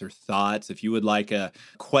preference or thoughts, if you would like a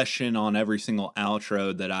question on every single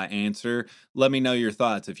outro that I answer, let me know your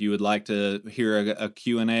thoughts. If you would like to hear a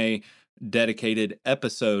Q&A dedicated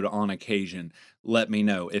episode on occasion, let me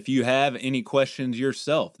know. If you have any questions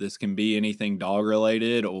yourself, this can be anything dog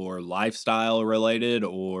related or lifestyle related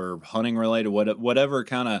or hunting related, whatever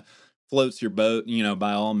kind of floats your boat,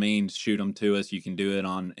 by all means, shoot them to us. You can do it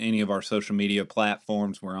on any of our social media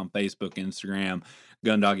platforms. We're on Facebook, Instagram,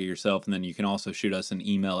 Gundog It Yourself, and then you can also shoot us an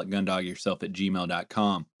email at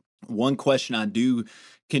gundogityourself@gmail.com. One question I do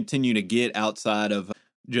continue to get outside of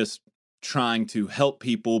just trying to help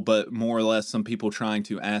people, but more or less some people trying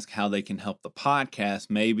to ask how they can help the podcast.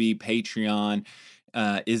 Maybe Patreon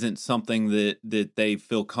isn't something that they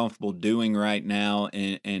feel comfortable doing right now,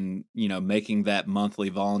 and making that monthly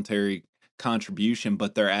voluntary contribution,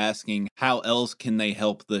 but they're asking how else can they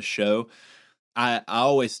help the show. I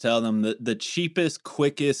always tell them that the cheapest,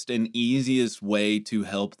 quickest, and easiest way to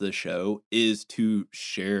help the show is to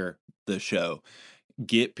share the show.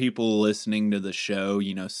 Get people listening to the show,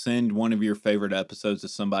 send one of your favorite episodes to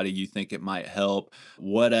somebody you think it might help,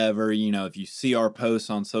 whatever. If you see our posts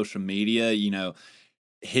on social media,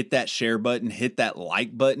 hit that share button, hit that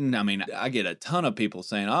like button. I mean, I get a ton of people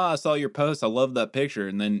saying, "Oh, I saw your post. I love that picture."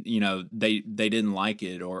 And then, they didn't like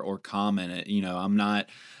it or comment it.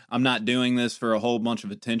 I'm not doing this for a whole bunch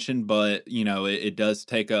of attention, but it does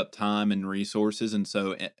take up time and resources. And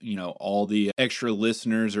so, all the extra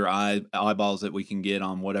listeners or eyeballs that we can get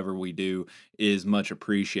on whatever we do is much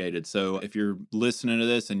appreciated. So if you're listening to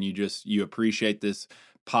this and you appreciate this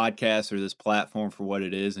podcast or this platform for what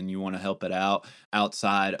it is, and you want to help it out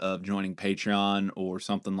outside of joining Patreon or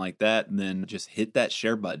something like that, then just hit that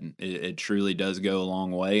share button. It truly does go a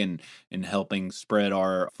long way in helping spread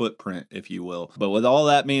our footprint, if you will. But with all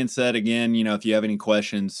that being said, again, if you have any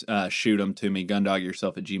questions, shoot them to me,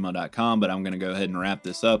 gundogyourself@gmail.com. But I'm going to go ahead and wrap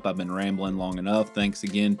this up. I've been rambling long enough. Thanks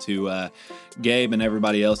again to Gabe and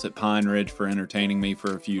everybody else at Pine Ridge for entertaining me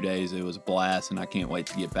for a few days. It was a blast, and I can't wait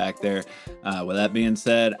to get back there. With that being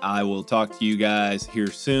said, I will talk to you guys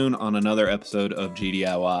here soon on another episode of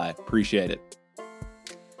GDIY. Appreciate it.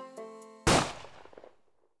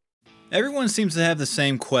 Everyone seems to have the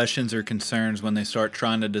same questions or concerns when they start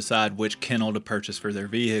trying to decide which kennel to purchase for their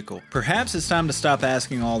vehicle. Perhaps it's time to stop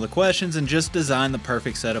asking all the questions and just design the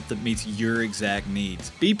perfect setup that meets your exact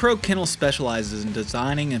needs. B-Pro Kennel specializes in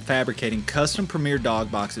designing and fabricating custom premier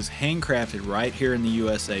dog boxes handcrafted right here in the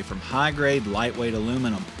USA from high-grade, lightweight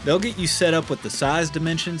aluminum. They'll get you set up with the size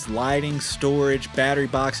dimensions, lighting, storage, battery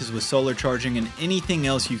boxes with solar charging, and anything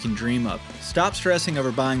else you can dream of. Stop stressing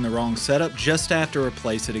over buying the wrong setup, just have to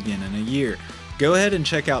replace it again in a year. Go ahead and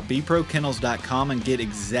check out bprokennels.com and get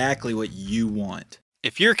exactly what you want.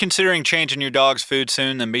 If you're considering changing your dog's food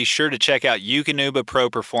soon, then be sure to check out Eukanuba Pro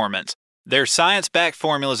Performance. Their science-backed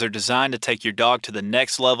formulas are designed to take your dog to the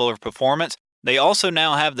next level of performance. They also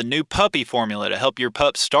now have the new puppy formula to help your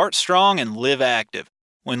pup start strong and live active.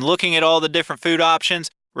 When looking at all the different food options,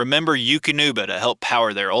 remember Eukanuba to help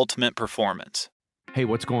power their ultimate performance. Hey,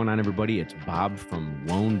 what's going on, everybody? It's Bob from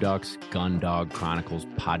Lone Duck's Gun Dog Chronicles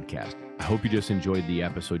podcast. I hope you just enjoyed the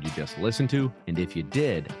episode you just listened to. And if you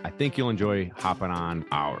did, I think you'll enjoy hopping on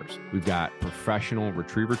ours. We've got professional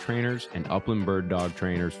retriever trainers and upland bird dog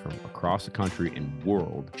trainers from across the country and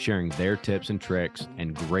world sharing their tips and tricks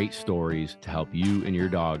and great stories to help you and your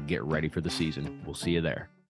dog get ready for the season. We'll see you there.